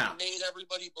 Yeah. And made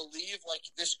everybody believe like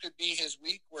this could be his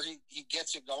week where he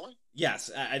gets it going?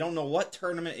 Yes. I don't know what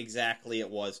tournament exactly it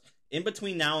was. In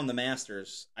between now and the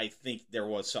Masters, I think there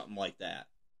was something like that.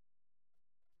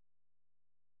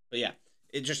 But yeah,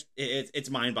 it's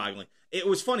mind-boggling. It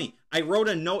was funny. I wrote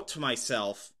a note to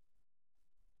myself,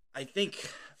 I think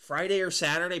Friday or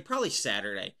Saturday, probably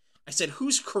Saturday. I said,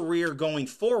 whose career going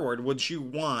forward would you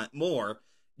want more,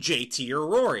 JT or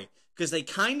Rory? Because they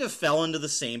kind of fell into the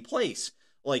same place.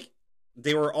 Like,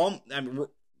 they were all,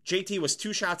 JT was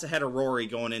 2 shots ahead of Rory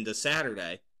going into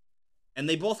Saturday, and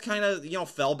they both kind of,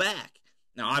 fell back.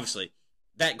 Now, obviously,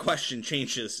 that question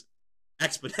changes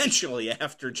exponentially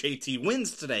after JT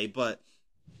wins today, but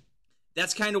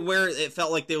that's kind of where it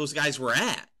felt like those guys were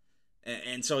at.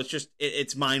 And so it's just,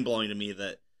 it's mind-blowing to me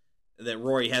that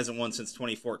Rory hasn't won since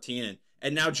 2014.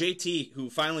 And now JT,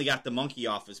 who finally got the monkey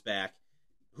off his back,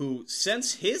 who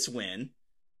since his win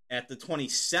at the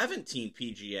 2017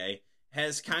 PGA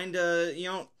has kind of,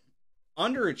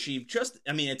 underachieved.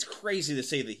 It's crazy to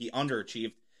say that he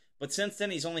underachieved, but since then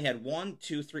he's only had 4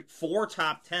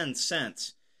 top 10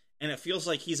 since. And it feels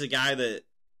like he's a guy that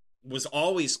was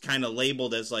always kind of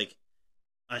labeled as like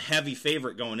a heavy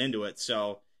favorite going into it.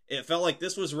 So it felt like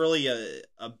this was really a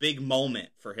big moment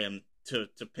for him to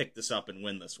pick this up and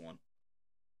win this one.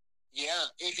 Yeah,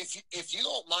 if you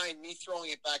don't mind me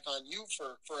throwing it back on you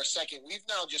for a second, we've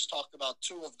now just talked about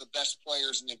 2 of the best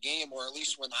players in the game, or at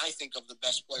least when I think of the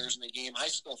best players in the game, I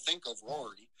still think of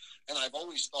Rory, and I've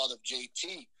always thought of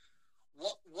JT.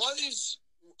 What is,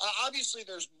 obviously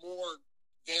there's more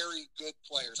very good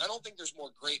players. I don't think there's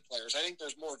more great players. I think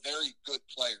there's more very good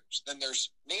players than there's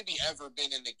maybe ever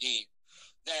been in the game,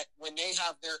 that when they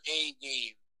have their A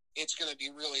game, it's going to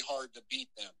be really hard to beat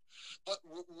them. But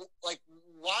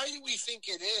why do we think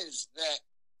it is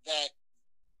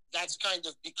that's kind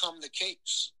of become the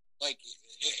case? Like,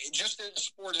 just in the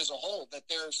sport as a whole, that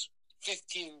there's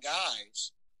 15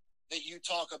 guys that you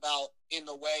talk about in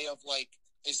the way of like,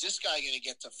 is this guy going to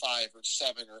get to 5 or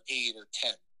 7 or 8 or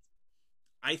 10?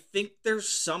 I think there's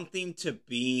something to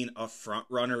being a front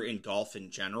runner in golf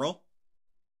in general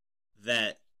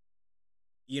that,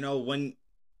 when,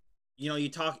 you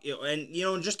talk, and,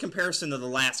 in just comparison to the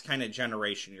last kind of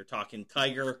generation, you're talking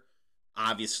Tiger,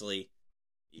 obviously,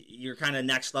 your kind of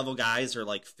next level guys are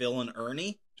like Phil and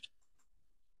Ernie.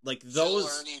 Like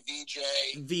those. Phil,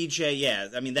 Ernie, VJ, yeah.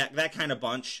 I mean, that kind of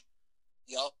bunch.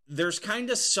 Yep. There's kind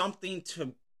of something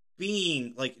to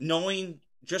being, like, knowing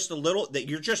just a little, that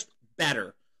you're just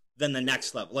better than the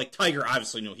next level. Like Tiger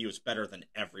obviously knew he was better than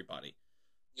everybody.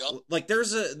 Yep. Like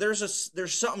there's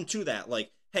something to that. Like,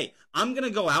 hey, I'm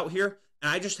gonna go out here and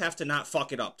I just have to not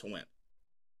fuck it up to win.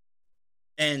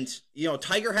 And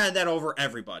Tiger had that over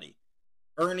everybody.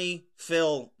 Ernie,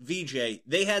 Phil, VJ,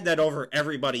 they had that over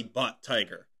everybody but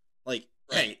Tiger. Like,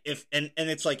 right. Hey, and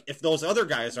it's like if those other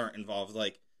guys aren't involved,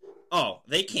 like, oh,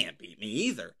 they can't beat me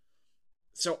either.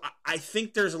 So I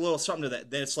think there's a little something to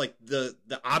that. That it's like the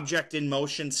object in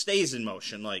motion stays in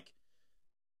motion. Like,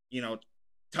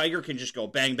 Tiger can just go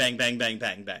bang, bang, bang, bang,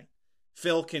 bang, bang.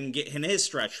 Phil can get in his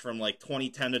stretch from like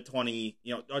 2010 to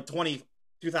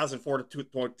 2004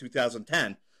 to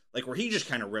 2010, like where he just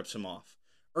kind of rips him off.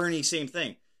 Ernie, same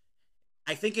thing.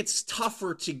 I think it's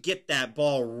tougher to get that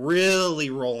ball really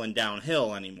rolling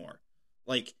downhill anymore.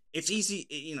 Like, it's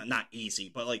easy, not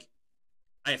easy, but like,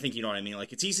 I think you know what I mean.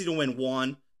 Like, it's easy to win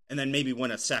one and then maybe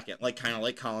win a second, like kind of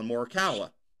like Colin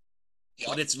Morikawa. Yep.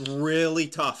 But it's really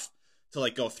tough to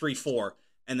like go 3-4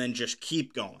 and then just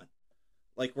keep going.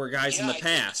 Like where guys in the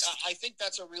past. I think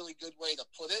that's a really good way to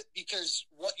put it, because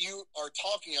what you are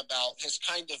talking about has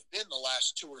kind of been the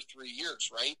last 2 or 3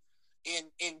 years, right?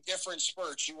 In different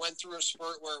spurts. You went through a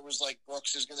spurt where it was like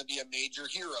Brooks is going to be a major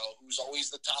hero who's always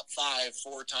the top 5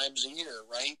 4 times a year,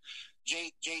 right?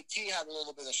 JT had a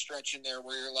little bit of stretch in there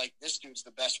where you're like, this dude's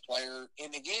the best player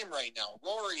in the game right now.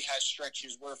 Rory has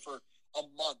stretches where for a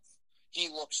month he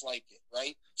looks like it,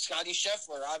 right? Scotty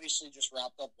Scheffler obviously just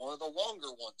wrapped up one of the longer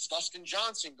ones. Dustin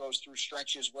Johnson goes through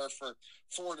stretches where for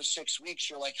 4 to 6 weeks,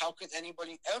 you're like, how could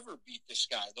anybody ever beat this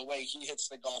guy, the way he hits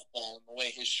the golf ball and the way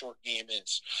his short game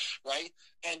is, right?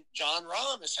 And John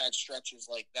Rahm has had stretches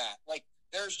like that. Like,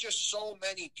 there's just so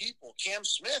many people. Cam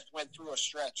Smith went through a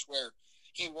stretch where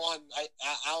he won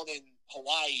out in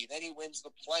Hawaii. Then he wins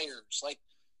the Players. Like,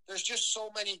 there's just so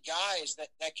many guys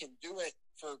that can do it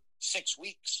for 6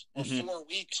 weeks or 4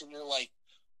 weeks, and you're like,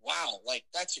 wow, like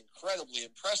that's incredibly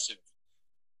impressive.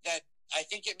 That I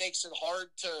think it makes it hard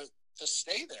to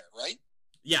stay there, right?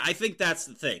 Yeah, I think that's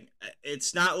the thing.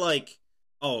 It's not like,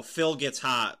 oh, Phil gets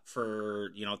hot for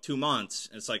 2 months.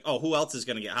 And it's like, oh, who else is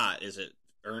going to get hot? Is it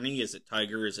Ernie? Is it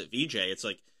Tiger? Is it VJ? It's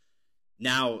like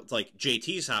now it's like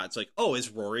JT's hot. It's like, oh, is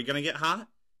Rory going to get hot?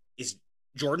 Is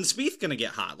Jordan Spieth going to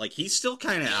get hot? Like, he's still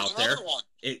kind of out there.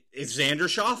 It's Xander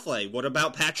Schauffele. What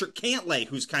about Patrick Cantlay,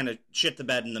 who's kind of shit the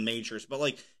bed in the majors? But,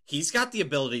 like, he's got the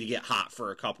ability to get hot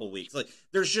for a couple weeks. Like,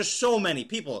 there's just so many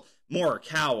people.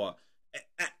 Morikawa.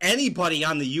 Anybody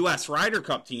on the U.S. Ryder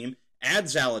Cup team, add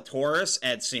Zalatoris,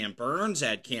 add Sam Burns,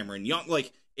 add Cameron Young.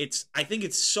 Like, I think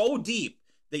it's so deep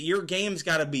that your game's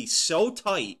got to be so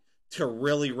tight to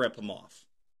really rip them off.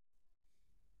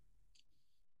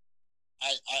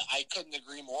 I couldn't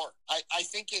agree more. I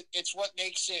think it's what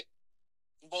makes it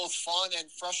both fun and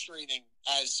frustrating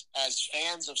as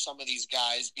fans of some of these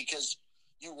guys, because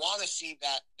you want to see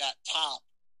that top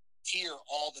tier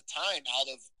all the time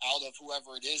out of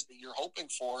whoever it is that you're hoping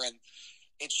for, and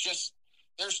it's just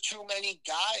there's too many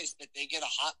guys that they get a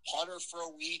hot putter for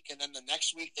a week, and then the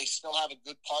next week they still have a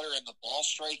good putter, and the ball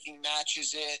striking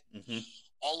matches it. Mm-hmm.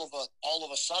 All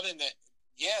of a sudden that.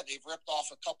 Yeah, they've ripped off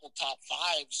a couple top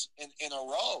 5s in a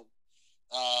row,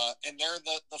 and they're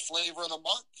the flavor of the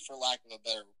month, for lack of a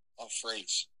better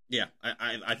phrase. Yeah,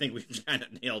 I think we've kind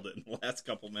of nailed it in the last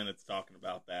couple minutes talking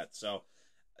about that. So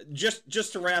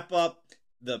just to wrap up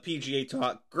the PGA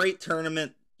talk, great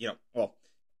tournament,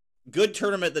 good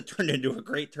tournament that turned into a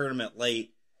great tournament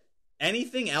late.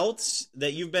 Anything else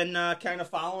that you've been kind of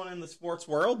following in the sports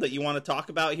world that you want to talk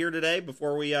about here today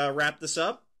before we wrap this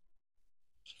up?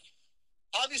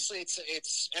 Obviously,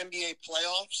 it's NBA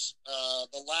playoffs.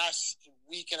 The last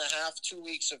week and a half, 2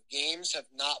 weeks of games have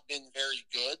not been very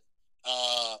good.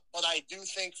 But I do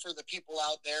think for the people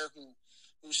out there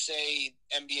who say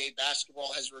NBA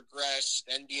basketball has regressed,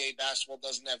 NBA basketball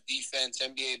doesn't have defense,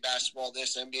 NBA basketball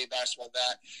this, NBA basketball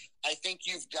that, I think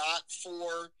you've got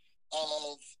 4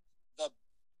 of the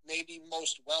maybe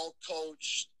most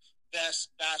well-coached, best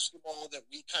basketball that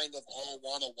we kind of all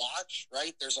want to watch,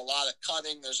 right? There's a lot of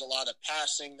cutting, there's a lot of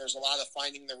passing, there's a lot of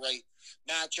finding the right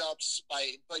matchups, but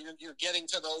you're getting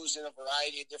to those in a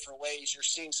variety of different ways. You're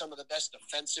seeing some of the best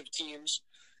defensive teams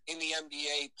in the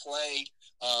NBA play,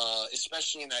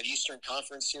 especially in that Eastern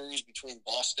Conference series between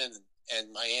Boston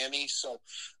and Miami. So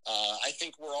I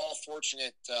think we're all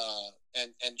fortunate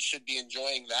and should be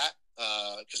enjoying that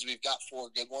because we've got 4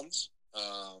 good ones.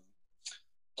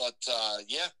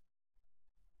 Yeah.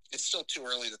 It's still too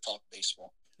early to talk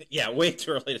baseball. Yeah, way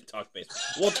too early to talk baseball.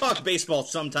 We'll talk baseball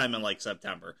sometime in,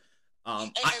 September. And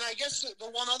I guess the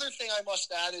one other thing I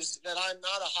must add is that I'm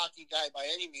not a hockey guy by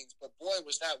any means, but boy,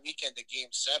 was that weekend at Game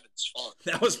 7's fun.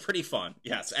 That was pretty fun,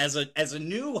 yes. As a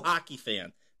new hockey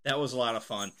fan, that was a lot of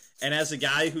fun. And as a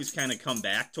guy who's kind of come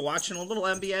back to watching a little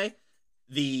NBA,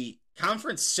 the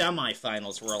conference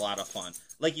semifinals were a lot of fun.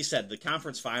 Like you said, the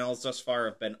conference finals thus far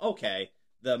have been okay.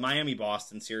 The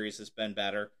Miami-Boston series has been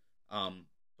better.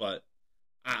 But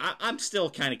I'm still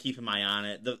kind of keeping my eye on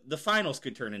it. The finals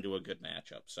could turn into a good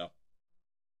matchup. So,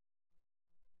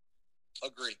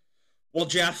 agree. Well,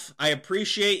 Jeff, I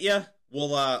appreciate you.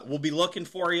 We'll be looking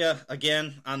for you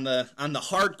again on the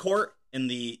hard court in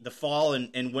the fall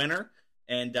and winter,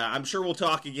 and I'm sure we'll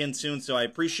talk again soon. So I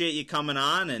appreciate you coming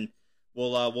on, and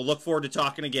we'll look forward to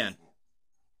talking again.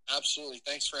 Absolutely.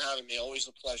 Thanks for having me. Always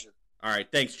a pleasure. All right.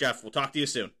 Thanks, Jeff. We'll talk to you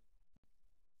soon.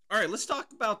 All right, let's talk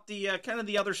about the kind of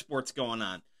the other sports going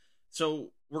on. So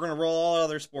we're going to roll all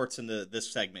other sports into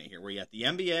this segment here. We got the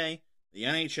NBA, the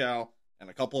NHL, and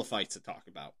a couple of fights to talk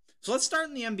about. So let's start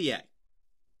in the NBA.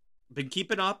 Been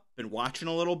keeping up, been watching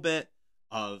a little bit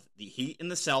of the Heat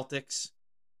and the Celtics.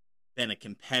 Been a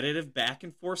competitive back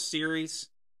and forth series.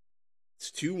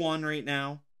 It's 2-1 right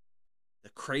now. The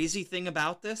crazy thing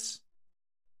about this,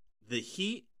 the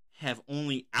Heat have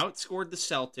only outscored the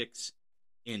Celtics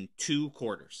in 2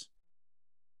 quarters.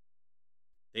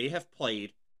 They have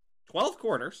played 12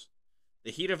 quarters.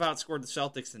 The Heat have outscored the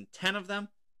Celtics in 10 of them.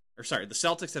 The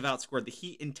Celtics have outscored the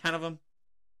Heat in 10 of them.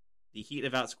 The Heat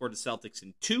have outscored the Celtics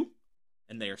in 2,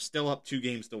 and they are still up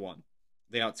 2-1.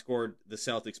 They outscored the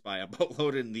Celtics by a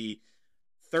boatload in the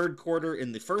third quarter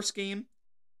in the first game,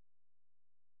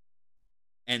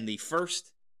 and the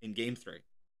first in game 3.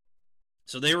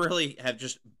 So they really have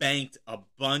just banked a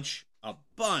bunch of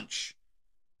points,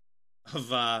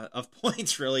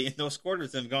 really, in those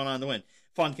quarters and have gone on to win.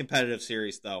 Fun competitive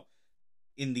series, though.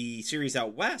 In the series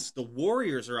out west, the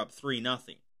Warriors are up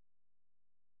 3-0.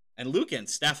 And Luka and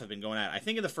Steph have been going at it. I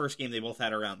think in the first game they both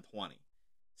had around 20.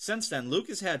 Since then,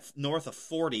 Luka's had north of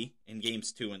 40 in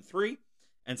games 2 and 3,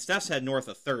 and Steph's had north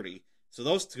of 30. So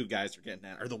those two guys are getting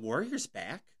at. Are the Warriors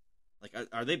back? Like,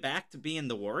 are they back to being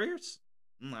the Warriors?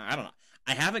 I don't know.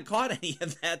 I haven't caught any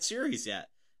of that series yet.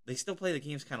 They still play the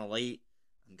games kind of late.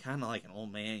 I'm kind of like an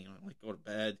old man, like go to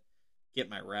bed, get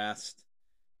my rest.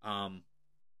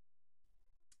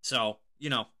 So,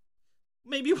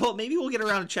 maybe we'll get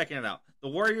around to checking it out. The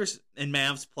Warriors and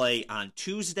Mavs play on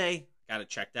Tuesday. Got to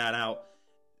check that out.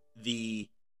 The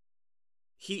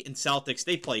Heat and Celtics,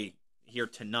 they play here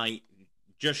tonight,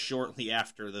 just shortly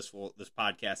after this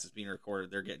podcast is being recorded.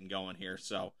 They're getting going here,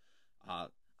 so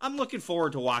I'm looking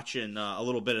forward to watching a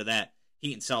little bit of that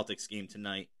Heat and Celtics game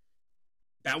tonight.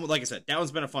 That one, like I said, that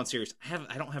one's been a fun series. I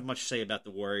don't have much to say about the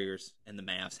Warriors and the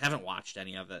Mavs. Haven't watched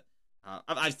any of it.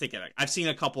 I've seen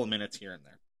a couple of minutes here and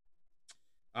there.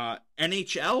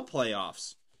 NHL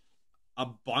playoffs, a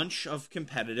bunch of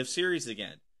competitive series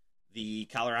again. The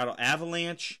Colorado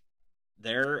Avalanche,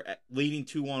 they're leading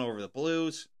 2-1 over the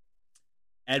Blues.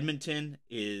 The Edmonton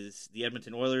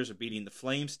Oilers are beating the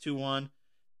Flames 2-1.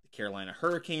 The Carolina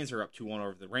Hurricanes are up 2-1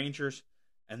 over the Rangers.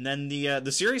 And then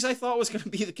the series I thought was going to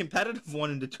be the competitive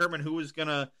one and determine who was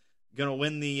gonna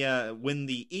win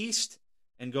the East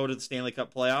and go to the Stanley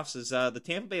Cup playoffs is the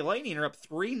Tampa Bay Lightning are up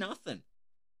 3-0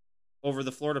 over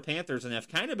the Florida Panthers and have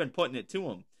kind of been putting it to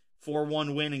them.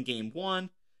 4-1 win in Game 1,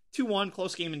 2-1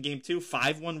 close game in Game 2,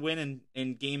 5-1 win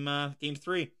in Game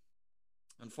 3.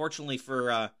 Unfortunately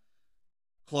for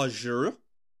Claude Giroux,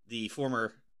 the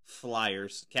former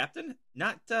Flyers captain,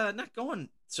 not going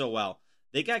so well.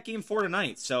 They got Game 4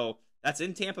 tonight, so that's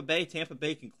in Tampa Bay. Tampa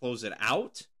Bay can close it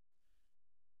out.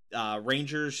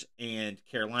 Rangers and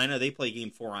Carolina, they play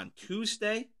Game 4 on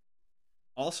Tuesday.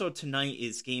 Also tonight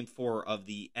is Game 4 of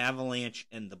the Avalanche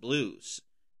and the Blues.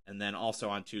 And then also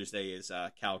on Tuesday is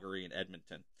Calgary and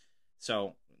Edmonton.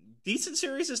 So decent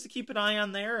series is to keep an eye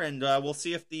on there, and we'll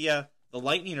see if the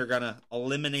Lightning are going to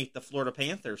eliminate the Florida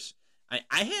Panthers.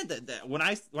 I had that when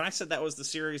I said that was the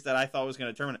series that I thought was going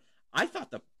to determine it, I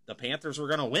thought the Panthers were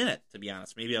going to win it, to be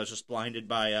honest. Maybe I was just blinded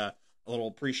by a little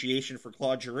appreciation for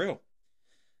Claude Giroux.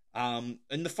 In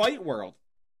the fight world,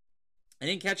 I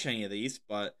didn't catch any of these,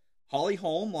 but Holly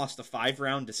Holm lost a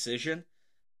 5-round decision.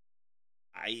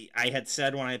 I had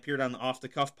said when I appeared on the Off the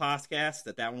Cuff podcast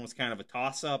that one was kind of a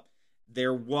toss-up.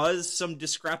 There was some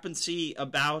discrepancy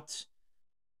about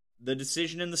the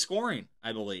decision in the scoring,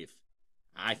 I believe.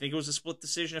 I think it was a split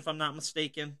decision, if I'm not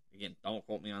mistaken. Again, don't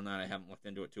quote me on that. I haven't looked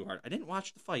into it too hard. I didn't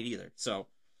watch the fight either. So,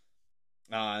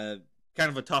 kind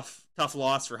of a tough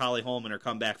loss for Holly Holm in her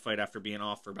comeback fight after being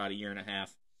off for about a year and a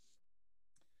half.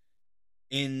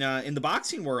 In the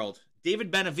boxing world,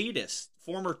 David Benavidez,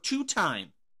 former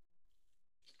 2-time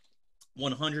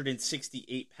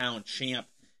 168-pound champ,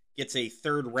 gets a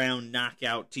third-round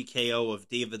knockout TKO of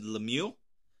David Lemieux.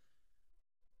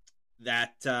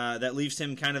 That leaves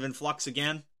him kind of in flux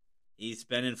again. He's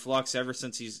been in flux ever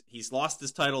since he's lost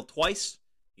his title twice.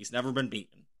 He's never been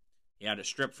beaten. He had it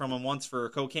stripped from him once for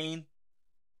cocaine,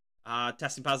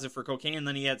 testing positive for cocaine, and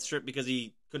then he had stripped because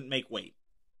he couldn't make weight.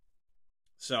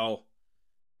 So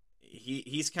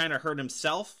he's kind of hurt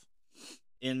himself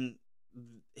in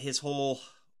his whole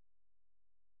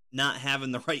not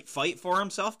having the right fight for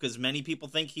himself, because many people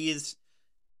think he is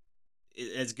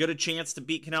as good a chance to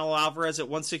beat Canelo Alvarez at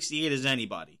 168 as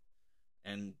anybody.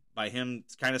 And by him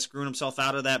kind of screwing himself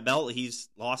out of that belt, he's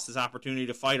lost his opportunity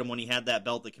to fight him when he had that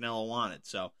belt that Canelo wanted.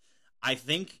 So I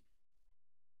think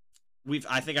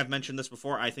I think I've mentioned this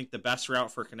before. I think the best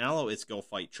route for Canelo is go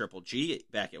fight Triple G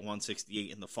back at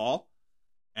 168 in the fall,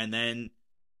 and then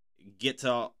get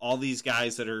to all these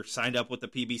guys that are signed up with the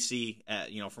PBC at,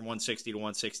 from 160 to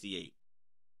 168.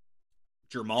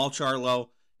 Jermall Charlo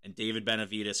and David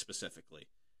Benavidez specifically.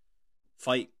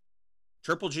 Fight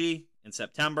Triple G in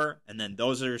September, and then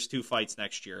those are his 2 fights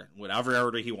next year, whatever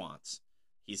order he wants.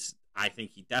 I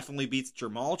think he definitely beats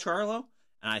Jermall Charlo,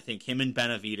 and I think him and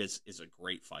Benavidez is a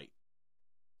great fight.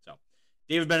 So,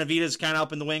 David Benavidez kind of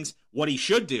up in the wings. What he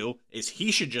should do is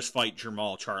he should just fight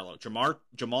Jermall Charlo.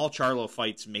 Jermall Charlo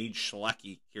fights Mage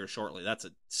Shalecki here shortly. That's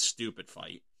a stupid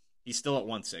fight. He's still at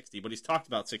 160, but he's talked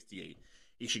about 68.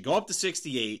 He should go up to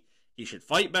 68. He should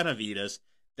fight Benavidez.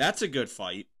 That's a good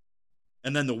fight.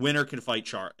 And then the winner can fight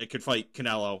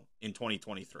Canelo in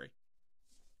 2023.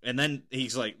 And then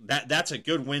he's like, that's a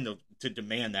good win to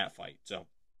demand that fight. So,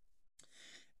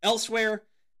 elsewhere,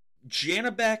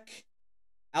 Janabek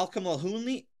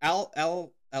Alkamahuni,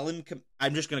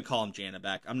 I'm just going to call him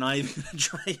Janabek. I'm not even going to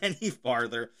try any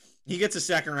farther. He gets a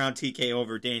second round TK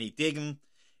over Danny Diggum.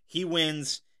 He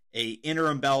wins a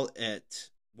interim belt at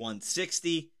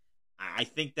 160. I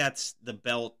think that's the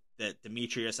belt that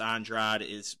Demetrius Andrade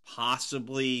is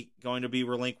possibly going to be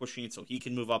relinquishing, so he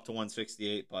can move up to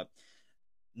 168, but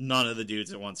none of the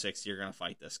dudes at 160 are going to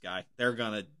fight this guy. They're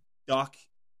going to duck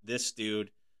this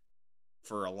dude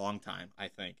for a long time, I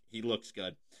think. He looks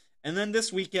good. And then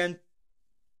this weekend,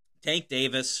 Tank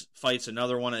Davis fights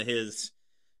another one of his,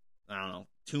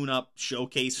 tune-up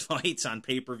showcase fights on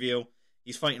pay-per-view.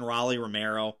 He's fighting Rolly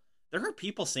Romero. There are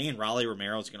people saying Rolly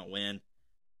Romero's going to win.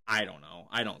 I don't know.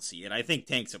 I don't see it. I think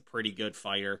Tank's a pretty good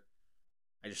fighter.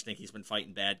 I just think he's been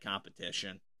fighting bad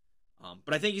competition.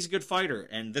 But I think he's a good fighter,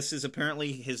 and this is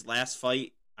apparently his last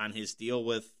fight on his deal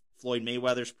with Floyd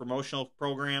Mayweather's promotional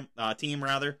team.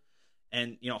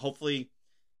 And, hopefully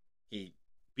he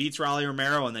beats Rolly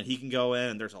Romero, and then he can go in,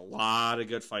 and there's a lot of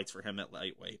good fights for him at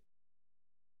lightweight.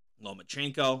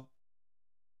 Lomachenko,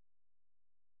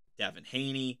 Devin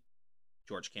Haney,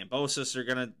 George Kambosos are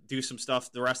going to do some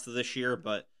stuff the rest of this year,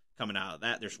 but coming out of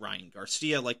that, there's Ryan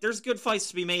Garcia. There's good fights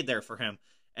to be made there for him.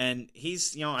 And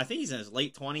he's, I think he's in his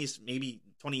late 20s, maybe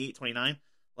 28, 29.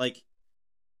 It's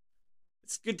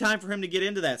a good time for him to get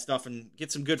into that stuff and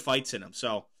get some good fights in him.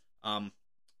 So,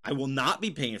 I will not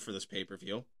be paying for this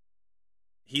pay-per-view.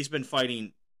 He's been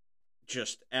fighting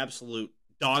just absolute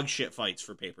dog shit fights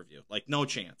for pay-per-view. No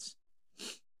chance.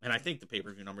 And I think the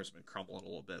pay-per-view numbers have been crumbling a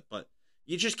little bit, but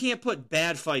you just can't put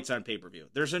bad fights on pay-per-view.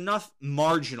 There's enough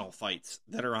marginal fights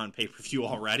that are on pay-per-view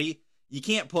already. You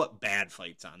can't put bad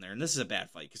fights on there, and this is a bad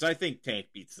fight, because I think Tank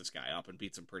beats this guy up and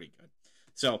beats him pretty good.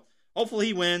 So, hopefully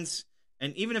he wins,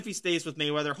 and even if he stays with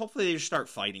Mayweather, hopefully they just start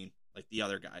fighting like the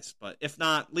other guys. But if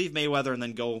not, leave Mayweather and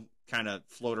then go kind of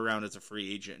float around as a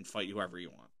free agent and fight whoever you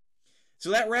want.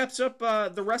 So that wraps up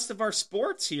the rest of our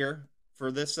sports here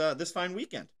for this fine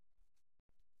weekend.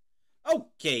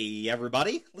 Okay,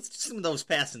 everybody, let's do some of those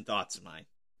passing thoughts of mine.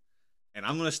 And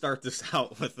I'm going to start this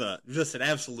out with just an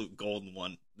absolute golden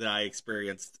one that I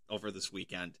experienced over this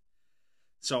weekend.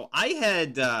 So I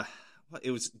had,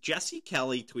 it was Jesse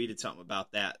Kelly tweeted something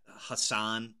about that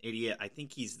Hassan idiot. I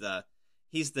think he's the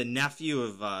nephew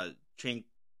of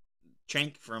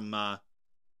Cenk from the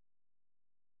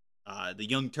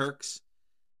Young Turks.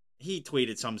 He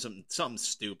tweeted something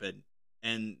stupid.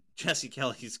 And Jesse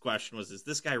Kelly's question was, is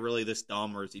this guy really this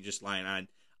dumb, or is he just lying on?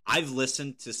 I've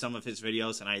listened to some of his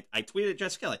videos, and I tweeted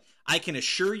Jesse Kelly. I can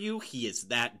assure you he is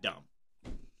that dumb.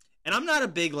 And I'm not a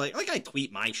big, I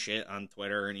tweet my shit on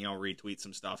Twitter and, retweet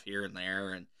some stuff here and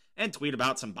there and tweet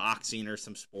about some boxing or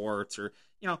some sports or,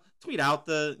 tweet out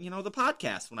the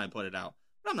podcast when I put it out.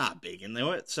 But I'm not big into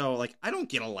it. So, I don't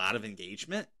get a lot of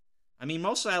engagement. I mean,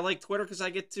 mostly I like Twitter because I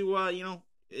get to,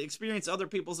 experience other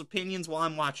people's opinions while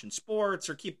I'm watching sports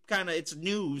or keep it's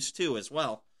news too as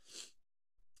well.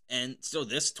 And so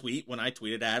this tweet, when I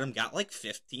tweeted at him, got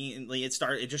 15.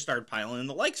 It just started piling in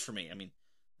the likes for me. I mean,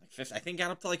 I think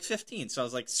got up to 15. So I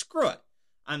was like, screw it.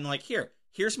 I'm like,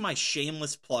 here's my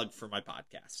shameless plug for my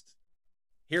podcast.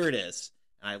 Here it is.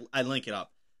 And I link it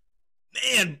up.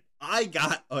 Man, I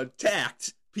got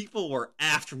attacked. People were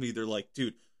after me. They're like,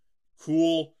 dude,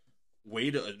 cool.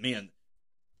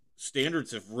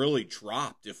 Standards have really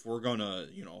dropped. If we're gonna,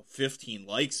 15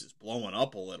 likes is blowing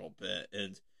up a little bit.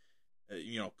 And,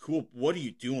 cool. What are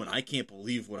you doing? I can't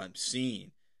believe what I'm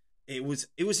seeing. It was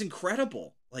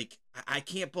incredible. I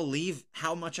can't believe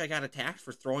how much I got attacked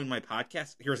for throwing my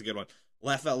podcast. Here's a good one.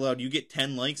 Laugh out loud. You get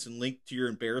 10 likes and link to your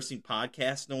embarrassing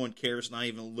podcast. No one cares, not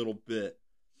even a little bit.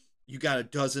 You got a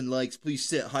dozen likes. Please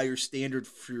set higher standard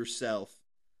for yourself.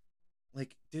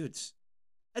 Dudes,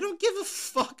 I don't give a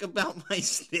fuck about my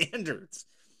standards.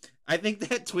 I think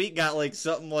that tweet got like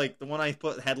something like the one I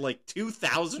put had like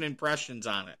 2,000 impressions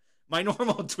on it. My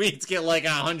normal tweets get like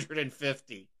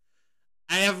 150.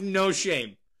 I have no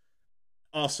shame.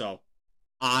 Also,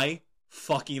 I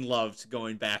fucking loved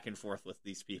going back and forth with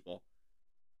these people.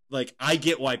 Like, I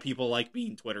get why people like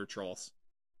being Twitter trolls.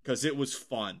 Because it was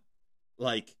fun.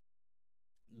 Like,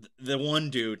 the one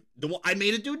dude, I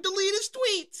made a dude delete his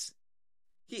tweets.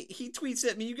 He tweets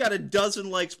at me, you got a dozen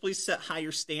likes, please set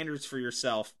higher standards for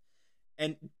yourself.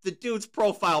 And the dude's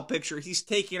profile picture, he's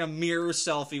taking a mirror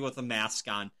selfie with a mask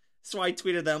on. So I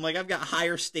tweeted that, I'm like, I've got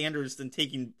higher standards than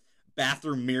taking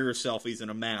bathroom mirror selfies in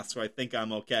a mask, so I think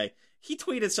I'm okay. He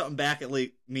tweeted something back at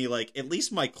me like, at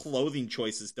least my clothing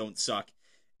choices don't suck.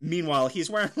 Meanwhile, he's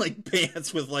wearing like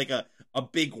pants with like a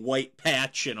big white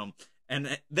patch in them. And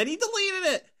then he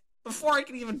deleted it before I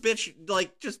could even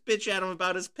bitch at him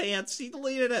about his pants. He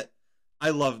deleted it.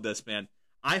 I love this, man.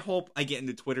 I hope I get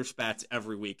into Twitter spats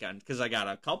every weekend because I got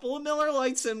a couple of Miller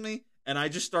Lights in me, and I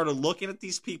just started looking at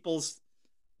these people's,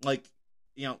 like,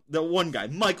 you know, the one guy,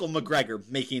 Michael McGregor,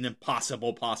 making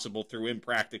impossible possible through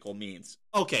impractical means.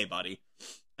 Okay, buddy.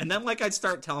 And then, like, I'd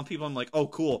start telling people, I'm like, oh,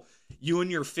 cool, you and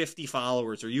your 50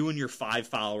 followers or you and your 5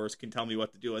 followers can tell me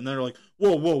what to do. And they're like,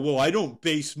 whoa, I don't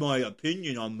base my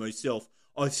opinion on myself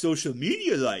on social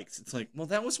media likes. It's like, well,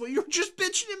 that was what you were just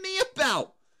bitching at me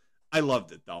about. I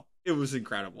loved it, though. It was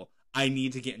incredible. I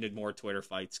need to get into more Twitter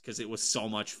fights because it was so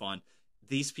much fun.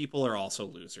 These people are also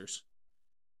losers.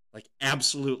 Like,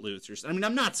 absolute losers. I mean,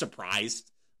 I'm not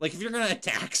surprised. Like, if you're going to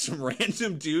attack some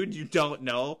random dude you don't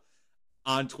know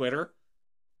on Twitter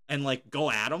and, like,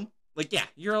 go at him, like, yeah,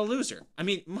 you're a loser. I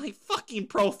mean, my fucking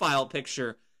profile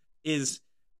picture is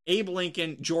Abe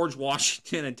Lincoln, George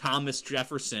Washington, and Thomas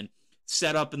Jefferson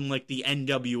set up in, like, the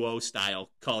NWO style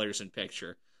colors and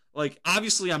picture. Like,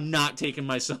 obviously, I'm not taking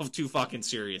myself too fucking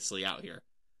seriously out here.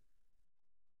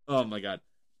 Oh, my God.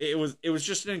 It was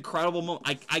just an incredible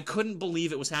moment. I couldn't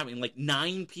believe it was happening. Like,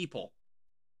 9 people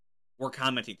were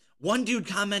commenting. One dude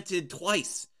commented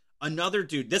twice. Another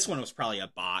dude, this one was probably a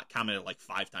bot, commented like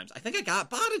 5 times. I think I got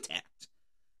bot attacked.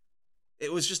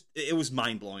 It was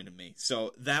mind-blowing to me.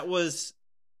 So that was,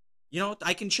 you know,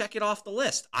 I can check it off the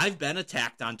list. I've been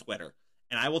attacked on Twitter.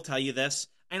 And I will tell you this.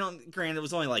 I know, granted, it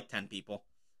was only like 10 people.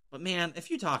 But, man,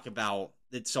 if you talk about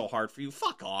it's so hard for you,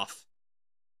 fuck off.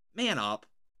 Man up.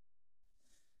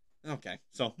 Okay,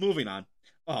 so moving on.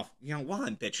 Oh, you know, while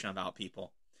I'm bitching about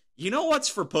people, you know what's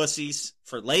for pussies?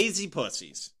 For lazy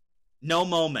pussies. No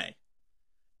mow May.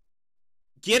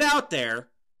 Get out there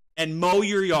and mow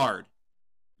your yard.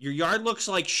 Your yard looks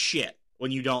like shit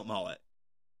when you don't mow it.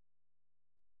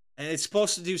 And it's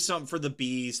supposed to do something for the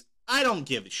bees. I don't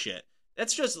give a shit.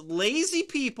 That's just lazy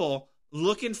people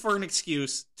looking for an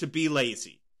excuse to be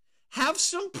lazy. Have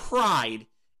some pride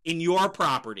in your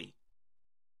property.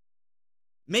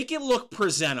 Make it look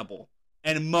presentable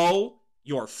and mow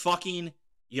your fucking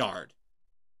yard.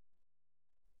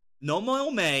 No mow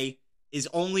May is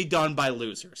only done by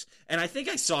losers. And I think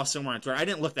I saw somewhere on Twitter, I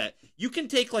didn't look at it. You can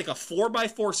take like a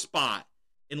 4x4 spot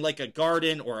in like a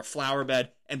garden or a flower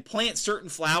bed and plant certain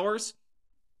flowers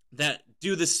that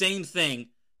do the same thing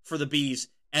for the bees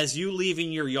as you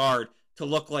leaving your yard to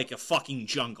look like a fucking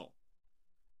jungle.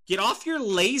 Get off your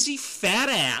lazy fat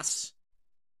ass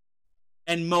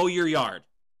and mow your yard.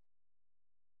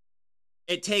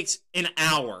 It takes an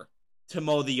hour to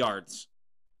mow the yards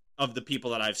of the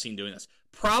people that I've seen doing this.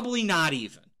 Probably not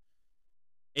even.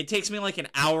 It takes me like an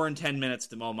hour and 10 minutes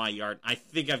to mow my yard. I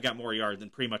think I've got more yard than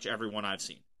pretty much everyone I've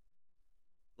seen.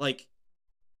 Like,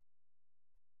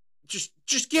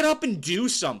 just get up and do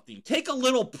something. Take a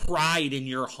little pride in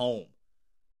your home.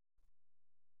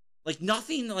 Like,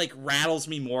 nothing, like, rattles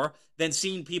me more than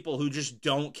seeing people who just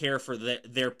don't care for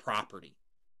their property,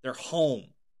 their home,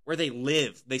 where they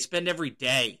live, they spend every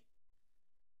day.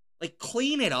 Like,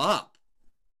 clean it up.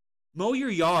 Mow your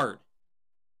yard.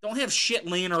 Don't have shit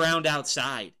laying around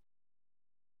outside.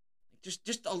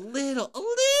 Just a little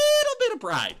bit of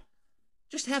pride.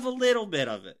 Just have a little bit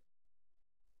of it.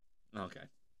 Okay.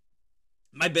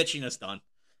 My bitching is done.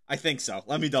 I think so.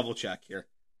 Let me double check here.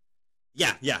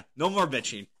 Yeah. No more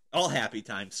bitching. All happy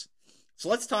times. So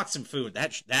let's talk some food.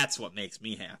 That's what makes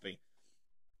me happy.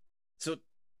 So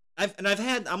I'm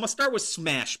gonna start with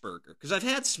Smash Burger because I've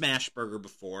had Smash Burger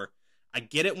before. I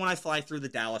get it when I fly through the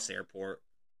Dallas airport.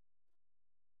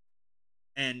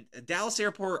 And Dallas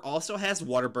airport also has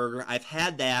Whataburger. I've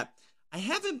had that. I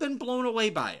haven't been blown away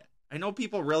by it. I know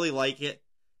people really like it.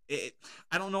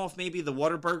 I don't know if maybe the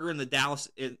Whataburger in the Dallas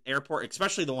airport,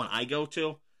 especially the one I go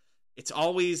to, it's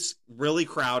always really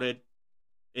crowded.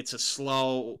 It's a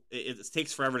slow. It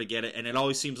takes forever to get it, and it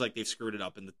always seems like they've screwed it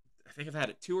up. And I think I've had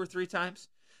it 2 or 3 times.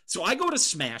 So I go to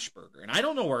Smash Burger, and I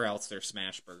don't know where else their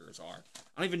Smash Burgers are. I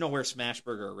don't even know where Smash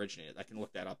Burger originated. I can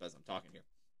look that up as I'm talking here.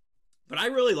 But I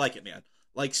really like it, man.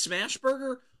 Like, Smash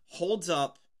Burger holds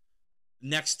up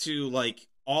next to, like,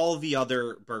 all the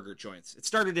other burger joints. It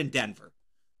started in Denver.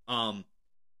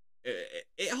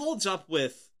 It holds up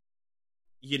with,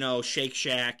 you know, Shake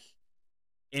Shack,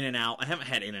 In-N-Out. I haven't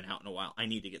had In-N-Out in a while. I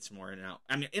need to get some more In-N-Out.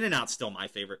 I mean, In-N-Out's still my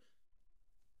favorite.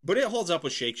 But it holds up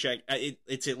with Shake Shack.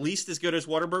 It's at least as good as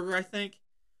Whataburger, I think.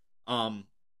 I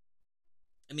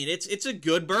mean, it's a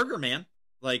good burger, man.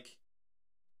 Like,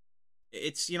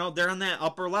 it's, you know, they're on that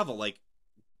upper level. Like,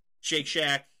 Shake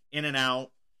Shack,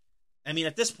 In-N-Out. I mean,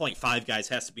 at this point, Five Guys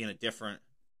has to be in a different,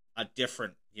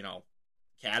 you know,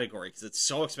 category because it's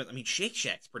so expensive. I mean, Shake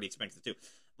Shack's pretty expensive, too.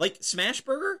 Like, Smash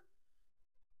Burger,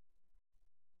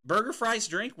 burger, fries,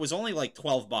 drink was only like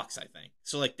 $12, I think.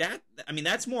 So, like, that, I mean,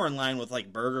 that's more in line with,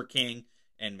 like, Burger King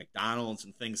and McDonald's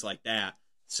and things like that.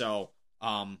 So,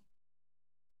 I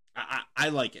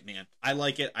like it, man. I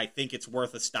like it. I think it's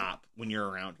worth a stop when you're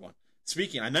around one.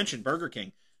 Speaking, I mentioned Burger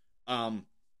King. I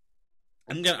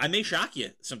may shock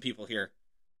you, some people here.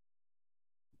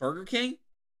 Burger King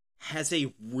has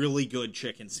a really good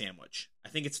chicken sandwich. I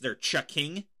think it's their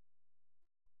Chuck-King.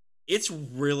 It's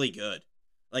really good.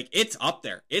 Like, it's up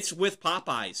there. It's with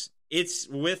Popeyes. It's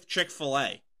with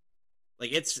Chick-fil-A.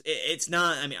 Like, it's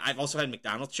not, I mean, I've also had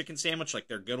McDonald's chicken sandwich, like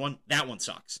their good one. That one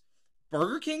sucks.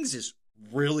 Burger King's is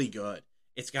really good.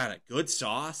 It's got a good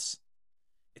sauce.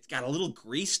 It's got a little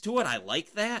grease to it. I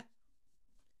like that.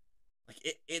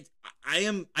 Like,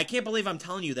 I can't believe I'm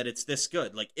telling you that it's this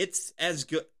good. Like, it's as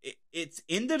good. It's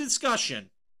in the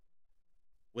discussion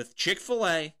with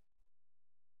Chick-fil-A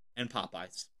and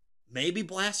Popeyes. Maybe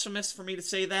blasphemous for me to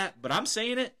say that, but I'm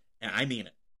saying it, and I mean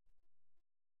it.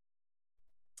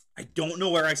 I don't know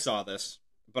where I saw this,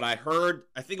 but I heard,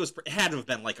 I think it had to have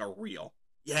been like a reel.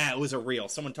 Yeah, it was a reel.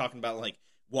 Someone talking about, like,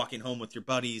 walking home with your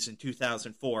buddies in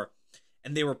 2004,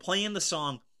 and they were playing the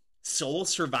song Soul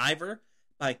Survivor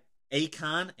by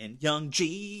Akon and Young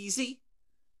Jeezy.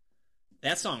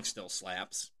 That song still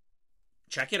slaps.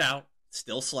 Check it out.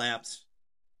 Still slaps.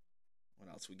 What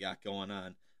else we got going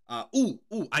on?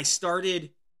 I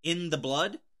started In the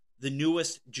Blood, the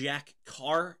newest Jack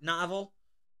Carr novel.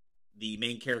 The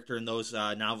main character in those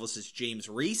novels is James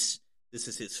Reese. This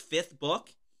is his 5th book.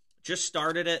 Just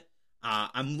started it.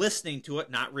 I'm listening to it,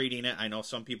 not reading it. I know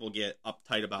some people get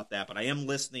uptight about that, but I am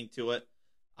listening to it.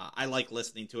 I like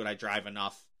listening to it. I drive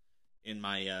enough in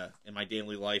my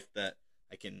daily life that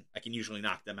I can usually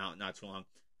knock them out in not too long.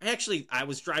 I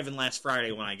was driving last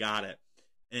Friday when I got it,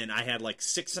 and I had like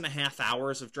 6.5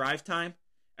 hours of drive time,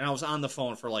 and I was on the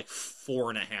phone for like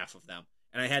 4.5 of them.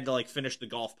 And I had to, like, finish the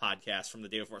golf podcast from the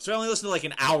day before. So I only listened to, like,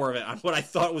 an hour of it on what I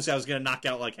thought was I was going to knock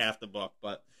out, like, half the book.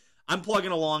 But I'm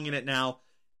plugging along in it now.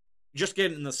 Just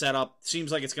getting in the setup.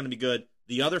 Seems like it's going to be good.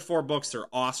 The other 4 books are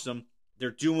awesome. They're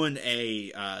doing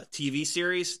a TV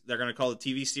series. They're going to call the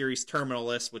TV series Terminal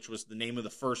List, which was the name of the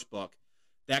first book.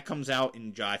 That comes out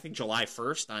in, I think, July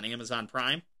 1st on Amazon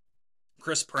Prime.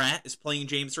 Chris Pratt is playing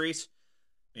James Reese.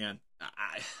 Man,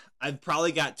 I've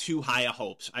probably got too high of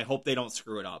hopes. I hope they don't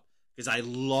screw it up, because I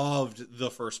loved the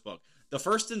first book. The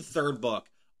first and third book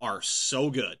are so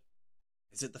good.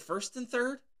 Is it the first and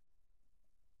third?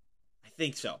 I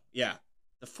think so, yeah.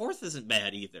 The fourth isn't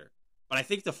bad either. But I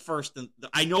think the first,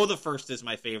 I know the first is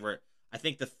my favorite. I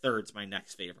think the third's my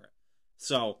next favorite.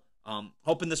 So,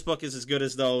 hoping this book is as good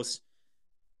as those,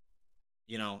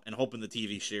 you know, and hoping the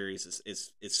TV series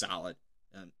is solid.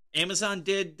 Amazon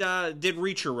did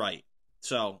Reacher right,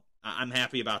 so I'm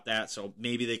happy about that. So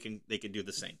maybe they can do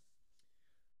the same.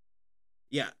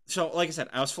 Yeah, so like I said,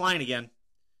 I was flying again.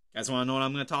 You guys want to know what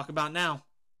I'm going to talk about now?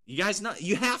 You guys know,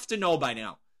 you have to know by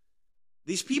now.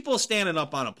 These people standing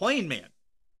up on a plane, man.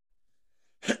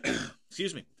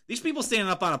 Excuse me. These people standing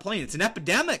up on a plane, it's an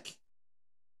epidemic.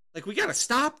 Like, we got to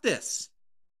stop this.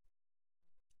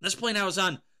 This plane I was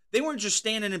on, they weren't just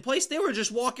standing in place, they were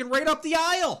just walking right up the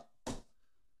aisle.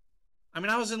 I mean,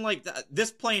 I was in, like,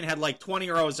 this plane had like 20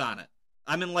 rows on it.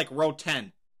 I'm in like row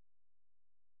 10.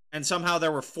 And somehow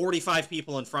there were 45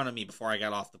 people in front of me before I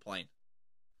got off the plane.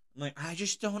 I'm like, I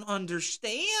just don't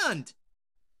understand.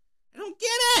 I don't get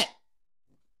it.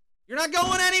 You're not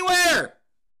going anywhere.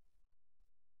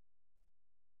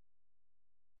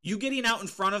 You getting out in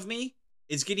front of me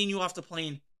is getting you off the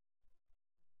plane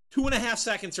 2.5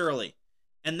 seconds early.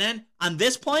 And then on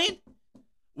this plane,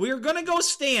 we're going to go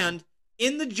stand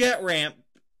in the jet ramp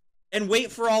and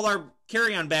wait for all our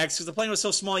carry-on bags because the plane was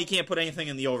so small you can't put anything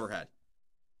in the overhead.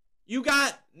 You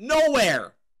got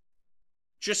nowhere.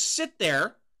 Just sit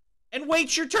there and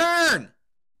wait your turn.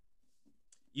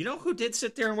 You know who did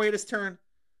sit there and wait his turn?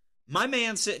 My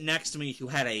man sitting next to me who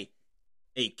had a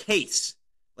case,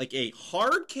 like a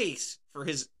hard case for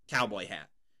his cowboy hat.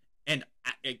 And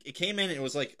it came in, and it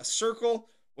was like a circle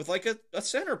with like a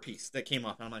centerpiece that came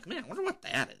up. And I'm like, man, I wonder what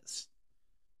that is.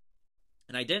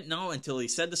 And I didn't know until he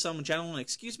said to some gentleman,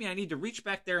 excuse me, I need to reach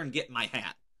back there and get my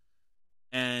hat.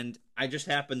 And I just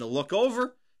happened to look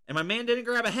over, and my man didn't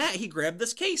grab a hat. He grabbed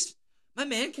this case. My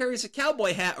man carries a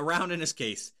cowboy hat around in his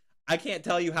case. I can't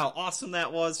tell you how awesome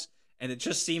that was, and it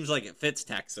just seems like it fits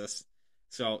Texas.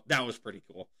 So that was pretty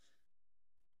cool.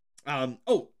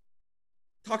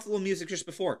 Talked a little music just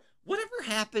before. Whatever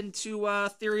happened to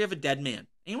Theory of a Dead Man?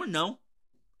 Anyone know?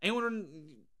 Anyone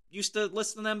used to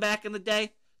listen to them back in the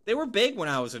day? They were big when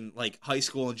I was in like high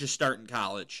school and just starting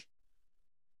college.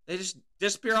 They just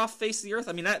disappear off the face of the earth.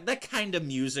 I mean, that kind of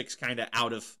music's kind of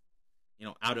out of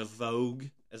vogue,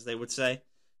 as they would say.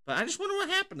 But I just wonder what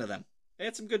happened to them. They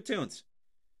had some good tunes.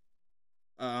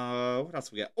 What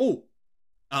else we got?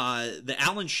 The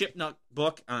Alan Shipnuck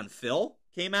book on Phil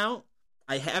came out.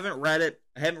 I haven't read it.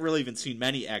 I haven't really even seen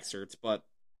many excerpts, but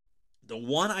the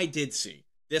one I did see,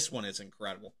 this one is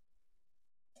incredible.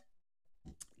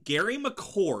 Gary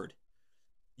McCord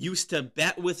used to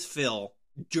bet with Phil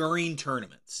during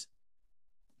tournaments.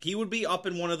 He would be up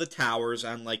in one of the towers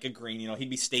on like a green, he'd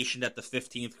be stationed at the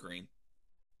 15th green.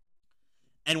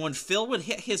 And when Phil would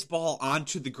hit his ball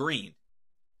onto the green,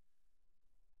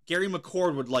 Gary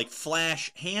McCord would like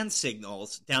flash hand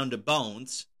signals down to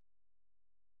Bones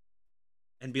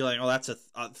and be like, oh, that's a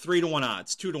 3-1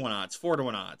 odds, 2-1 odds,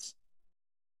 4-1 odds.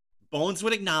 Bones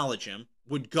would acknowledge him,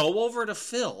 would go over to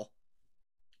Phil,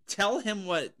 tell him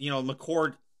what,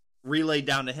 McCord relayed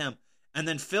down to him, and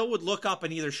then Phil would look up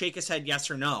and either shake his head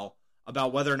yes or no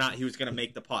about whether or not he was going to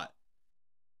make the putt.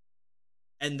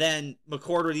 And then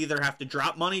McCord would either have to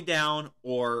drop money down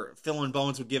or Phil and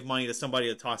Bones would give money to somebody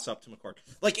to toss up to McCord.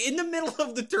 Like, in the middle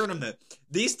of the tournament,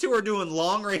 these two are doing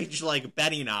long-range, like,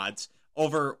 betting odds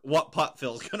over what putt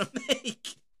Phil's going to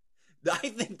make. I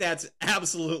think that's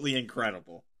absolutely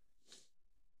incredible.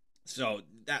 So,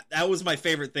 that was my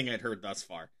favorite thing I'd heard thus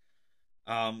far.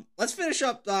 Let's finish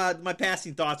up my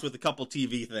passing thoughts with a couple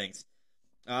TV things.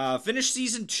 Finished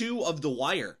season 2 of The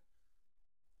Wire.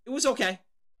 It was okay.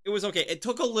 It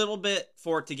took a little bit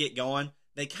for it to get going.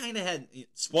 They kind of had,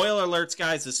 spoiler alerts,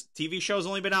 guys, this TV show's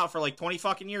only been out for like 20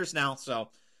 fucking years now. So,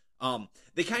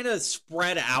 they kind of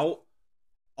spread out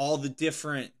all the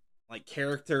different like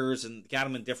characters and got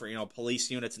them in different, police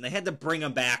units, and they had to bring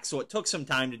them back. So it took some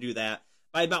time to do that.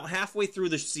 By about halfway through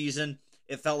the season,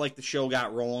 it felt like the show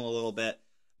got rolling a little bit.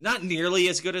 Not nearly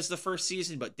as good as the first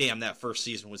season, but damn, that first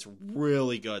season was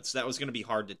really good. So that was going to be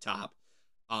hard to top.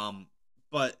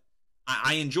 But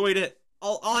I enjoyed it.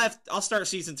 I'll start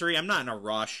season 3. I'm not in a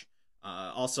rush.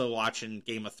 Also watching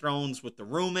Game of Thrones with the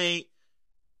roommate.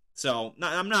 So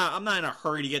I'm not in a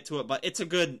hurry to get to it, but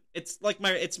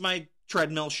it's my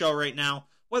treadmill show right now.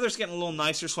 Weather's getting a little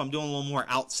nicer, so I'm doing a little more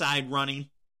outside running.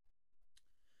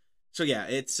 So yeah,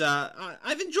 it's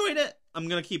I've enjoyed it. I'm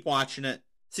gonna keep watching it.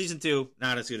 Season 2,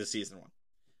 not as good as season 1.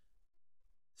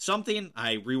 Something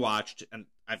I rewatched, and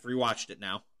I've rewatched it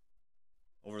now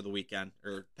over the weekend,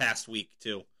 or past week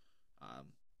too.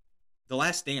 The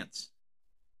Last Dance.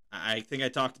 I think I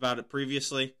talked about it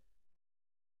previously.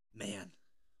 Man,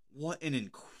 what an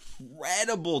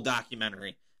incredible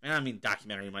documentary. I mean,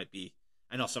 documentary might be,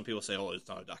 I know some people say, oh, it's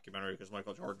not a documentary because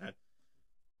Michael Jordan had.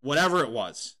 Whatever it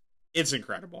was, it's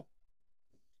incredible.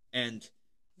 And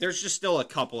there's just still a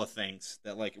couple of things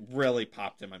that like really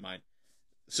popped in my mind.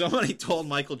 Somebody told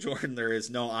Michael Jordan there is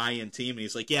no I in team, and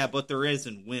he's like, yeah, but there is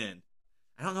in win.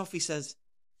 I don't know if he says,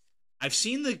 I've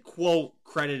seen the quote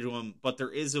credited to him, but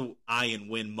there is a I in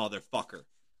win, motherfucker,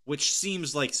 which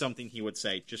seems like something he would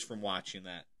say just from watching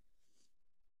that.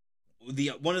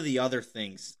 One of the other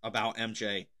things about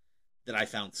MJ that I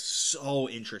found so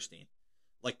interesting,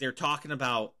 like they're talking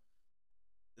about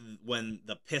when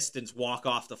the Pistons walk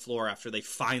off the floor after they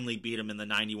finally beat them in the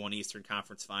 91 Eastern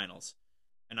Conference Finals.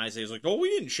 And Isaiah's like, oh, we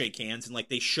didn't shake hands. And like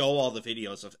they show all the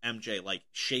videos of MJ like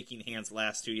shaking hands the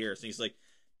last 2 years. And he's like,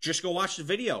 just go watch the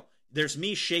video. There's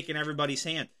me shaking everybody's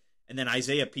hand. And then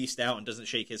Isaiah pieced out and doesn't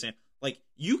shake his hand. Like,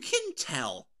 you can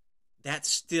tell that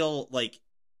still, like,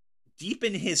 deep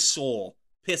in his soul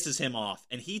pisses him off.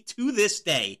 And he, to this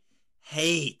day,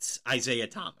 hates Isaiah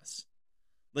Thomas.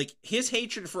 Like, his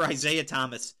hatred for Isaiah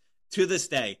Thomas to this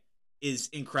day is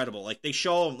incredible. Like, they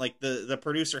show him, like, the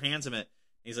producer hands him it.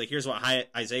 He's like, here's what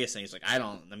Isaiah's saying. He's like,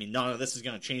 none of this is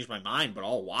going to change my mind, but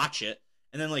I'll watch it.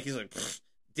 And then, like, he's like,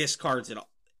 discards it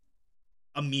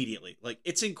immediately. Like,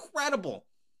 it's incredible.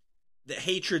 the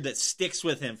hatred that sticks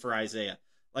with him for Isaiah.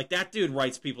 Like, that dude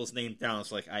writes people's names down.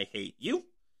 It's like, I hate you.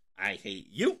 I hate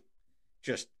you.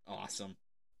 Just awesome.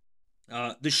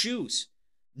 The shoes.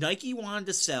 Nike wanted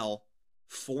to sell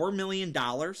 $4 million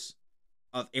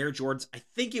of Air Jordans. I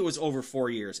think it was over 4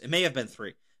 years. It may have been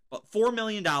 3. But $4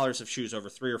 million of shoes over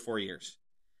 3 or 4 years.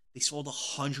 They sold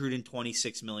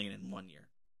 $126 million in 1 year.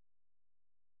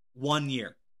 1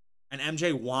 year. And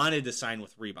MJ wanted to sign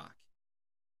with Reebok.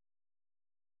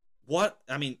 What?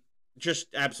 I mean, just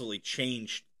absolutely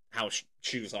changed how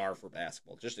shoes are for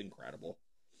basketball. Just incredible.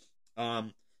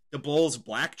 The Bulls'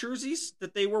 black jerseys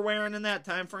that they were wearing in that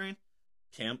time frame.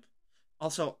 Temp.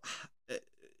 Also,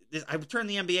 I would turn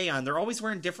the NBA on. They're always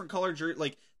wearing different colored jerseys.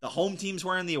 Like, the home team's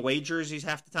wearing the away jerseys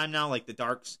half the time now, like the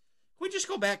darks. Can we just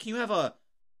go back? Can you have a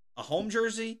home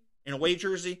jersey, an away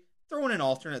jersey? Throw in an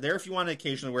alternate there. If you want to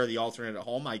occasionally wear the alternate at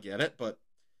home, I get it. But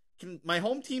can my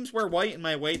home teams wear white and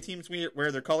my away teams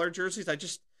wear their colored jerseys?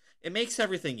 It makes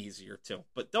everything easier too.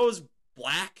 But those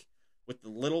black with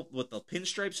the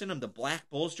pinstripes in them, the black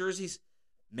Bulls jerseys,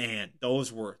 man,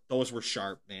 those were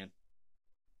sharp, man.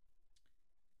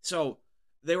 So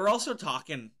they were also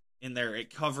talking in there.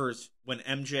 It covers when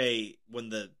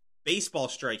the baseball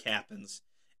strike happens,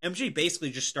 MJ basically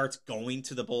just starts going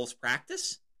to the Bulls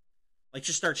practice. Like,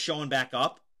 just starts showing back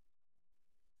up.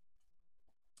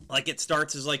 Like, it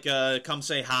starts as like come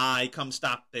say hi, come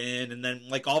stop in, and then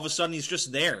like all of a sudden he's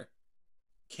just there.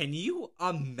 Can you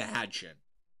imagine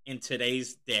in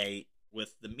today's day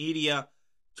with the media,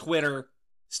 Twitter,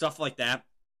 stuff like that,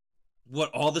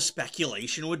 what all the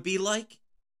speculation would be like?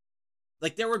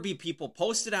 Like, there would be people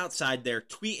posted outside there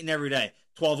tweeting every day,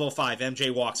 12:05,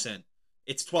 MJ walks in.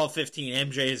 It's 12:15,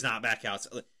 MJ is not back out.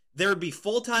 There would be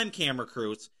full-time camera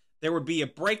crews. There would be a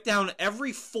breakdown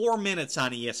every 4 minutes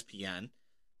on ESPN.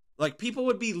 Like, people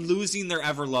would be losing their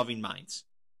ever-loving minds.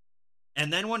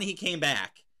 And then when he came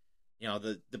back, you know,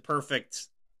 the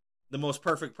most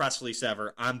perfect press release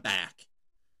ever, I'm back.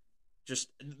 Just,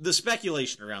 the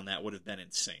speculation around that would have been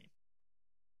insane.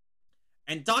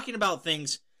 And talking about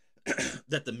things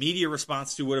that the media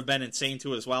response to would have been insane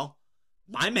too as well,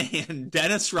 my man,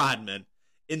 Dennis Rodman,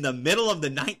 in the middle of the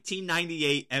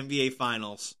 1998 NBA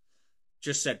Finals,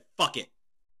 just said, fuck it.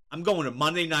 I'm going to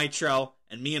Monday Nitro,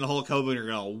 and me and Hulk Hogan are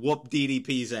going to whoop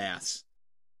DDP's ass.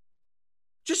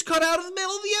 Just cut out of the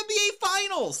middle of the NBA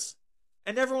Finals.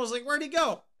 And everyone was like, where'd he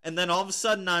go? And then all of a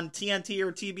sudden on TNT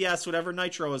or TBS, whatever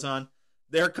Nitro is on,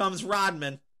 there comes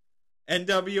Rodman,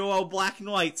 NWO Black and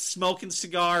White, smoking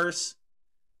cigars,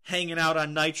 hanging out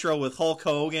on Nitro with Hulk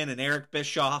Hogan and Eric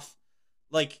Bischoff.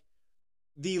 Like,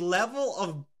 the level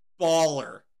of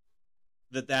baller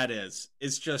that is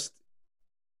just,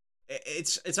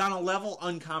 it's on a level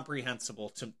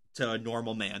incomprehensible to a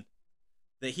normal man.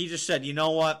 That he just said, you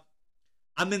know what?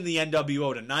 I'm in the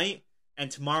NWO tonight,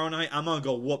 and tomorrow night I'm going to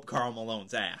go whoop Karl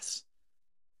Malone's ass.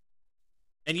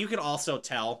 And you can also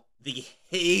tell the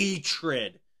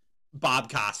hatred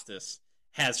Bob Costas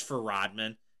has for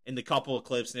Rodman in the couple of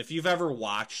clips. And if you've ever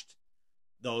watched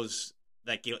those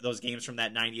games from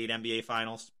that 98 NBA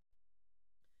Finals,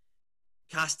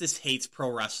 Costas hates pro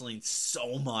wrestling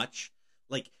so much.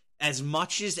 Like, as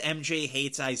much as MJ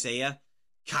hates Isaiah,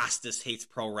 Costas hates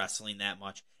pro wrestling that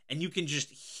much. And you can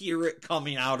just hear it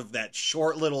coming out of that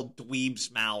short little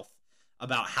dweeb's mouth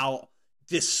about how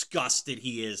disgusted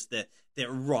he is that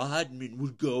Rodman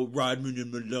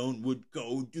and Malone would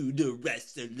go do the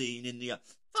wrestling in the...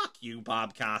 Fuck you,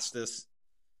 Bob Costas.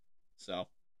 So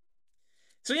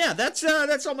yeah, that's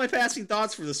all my passing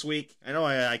thoughts for this week. I know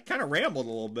I kind of rambled a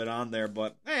little bit on there,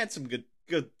 but I had some good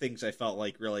things I felt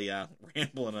like really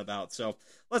rambling about. So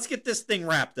let's get this thing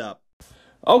wrapped up.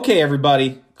 Okay,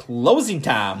 everybody, closing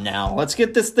time now. Let's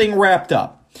get this thing wrapped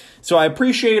up. So I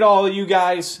appreciate all of you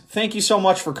guys. Thank you so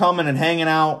much for coming and hanging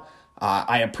out.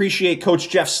 I appreciate Coach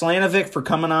Jeff Slanovec for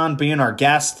coming on, being our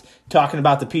guest, talking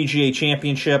about the PGA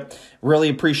Championship. Really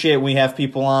appreciate when we have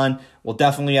people on. We'll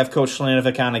definitely have Coach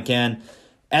Slanovec on again.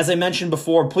 As I mentioned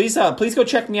before, please go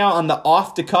check me out on the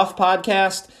Off the Cuff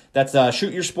podcast. That's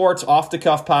Shoot Your Sports Off the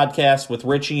Cuff podcast with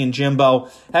Richie and Jimbo.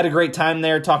 Had a great time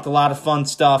there. Talked a lot of fun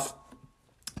stuff.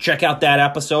 Check out that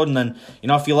episode, and then, you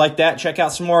know, if you like that, check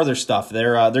out some more of their stuff.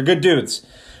 They're good dudes.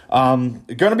 Going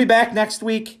to be back next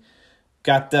week.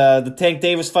 Got the Tank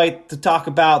Davis fight to talk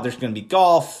about. There's going to be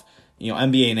golf, you know,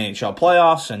 NBA and NHL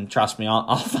playoffs, and trust me,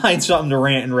 I'll find something to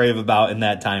rant and rave about in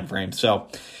that time frame. So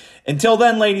until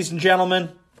then, ladies and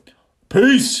gentlemen,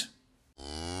 peace.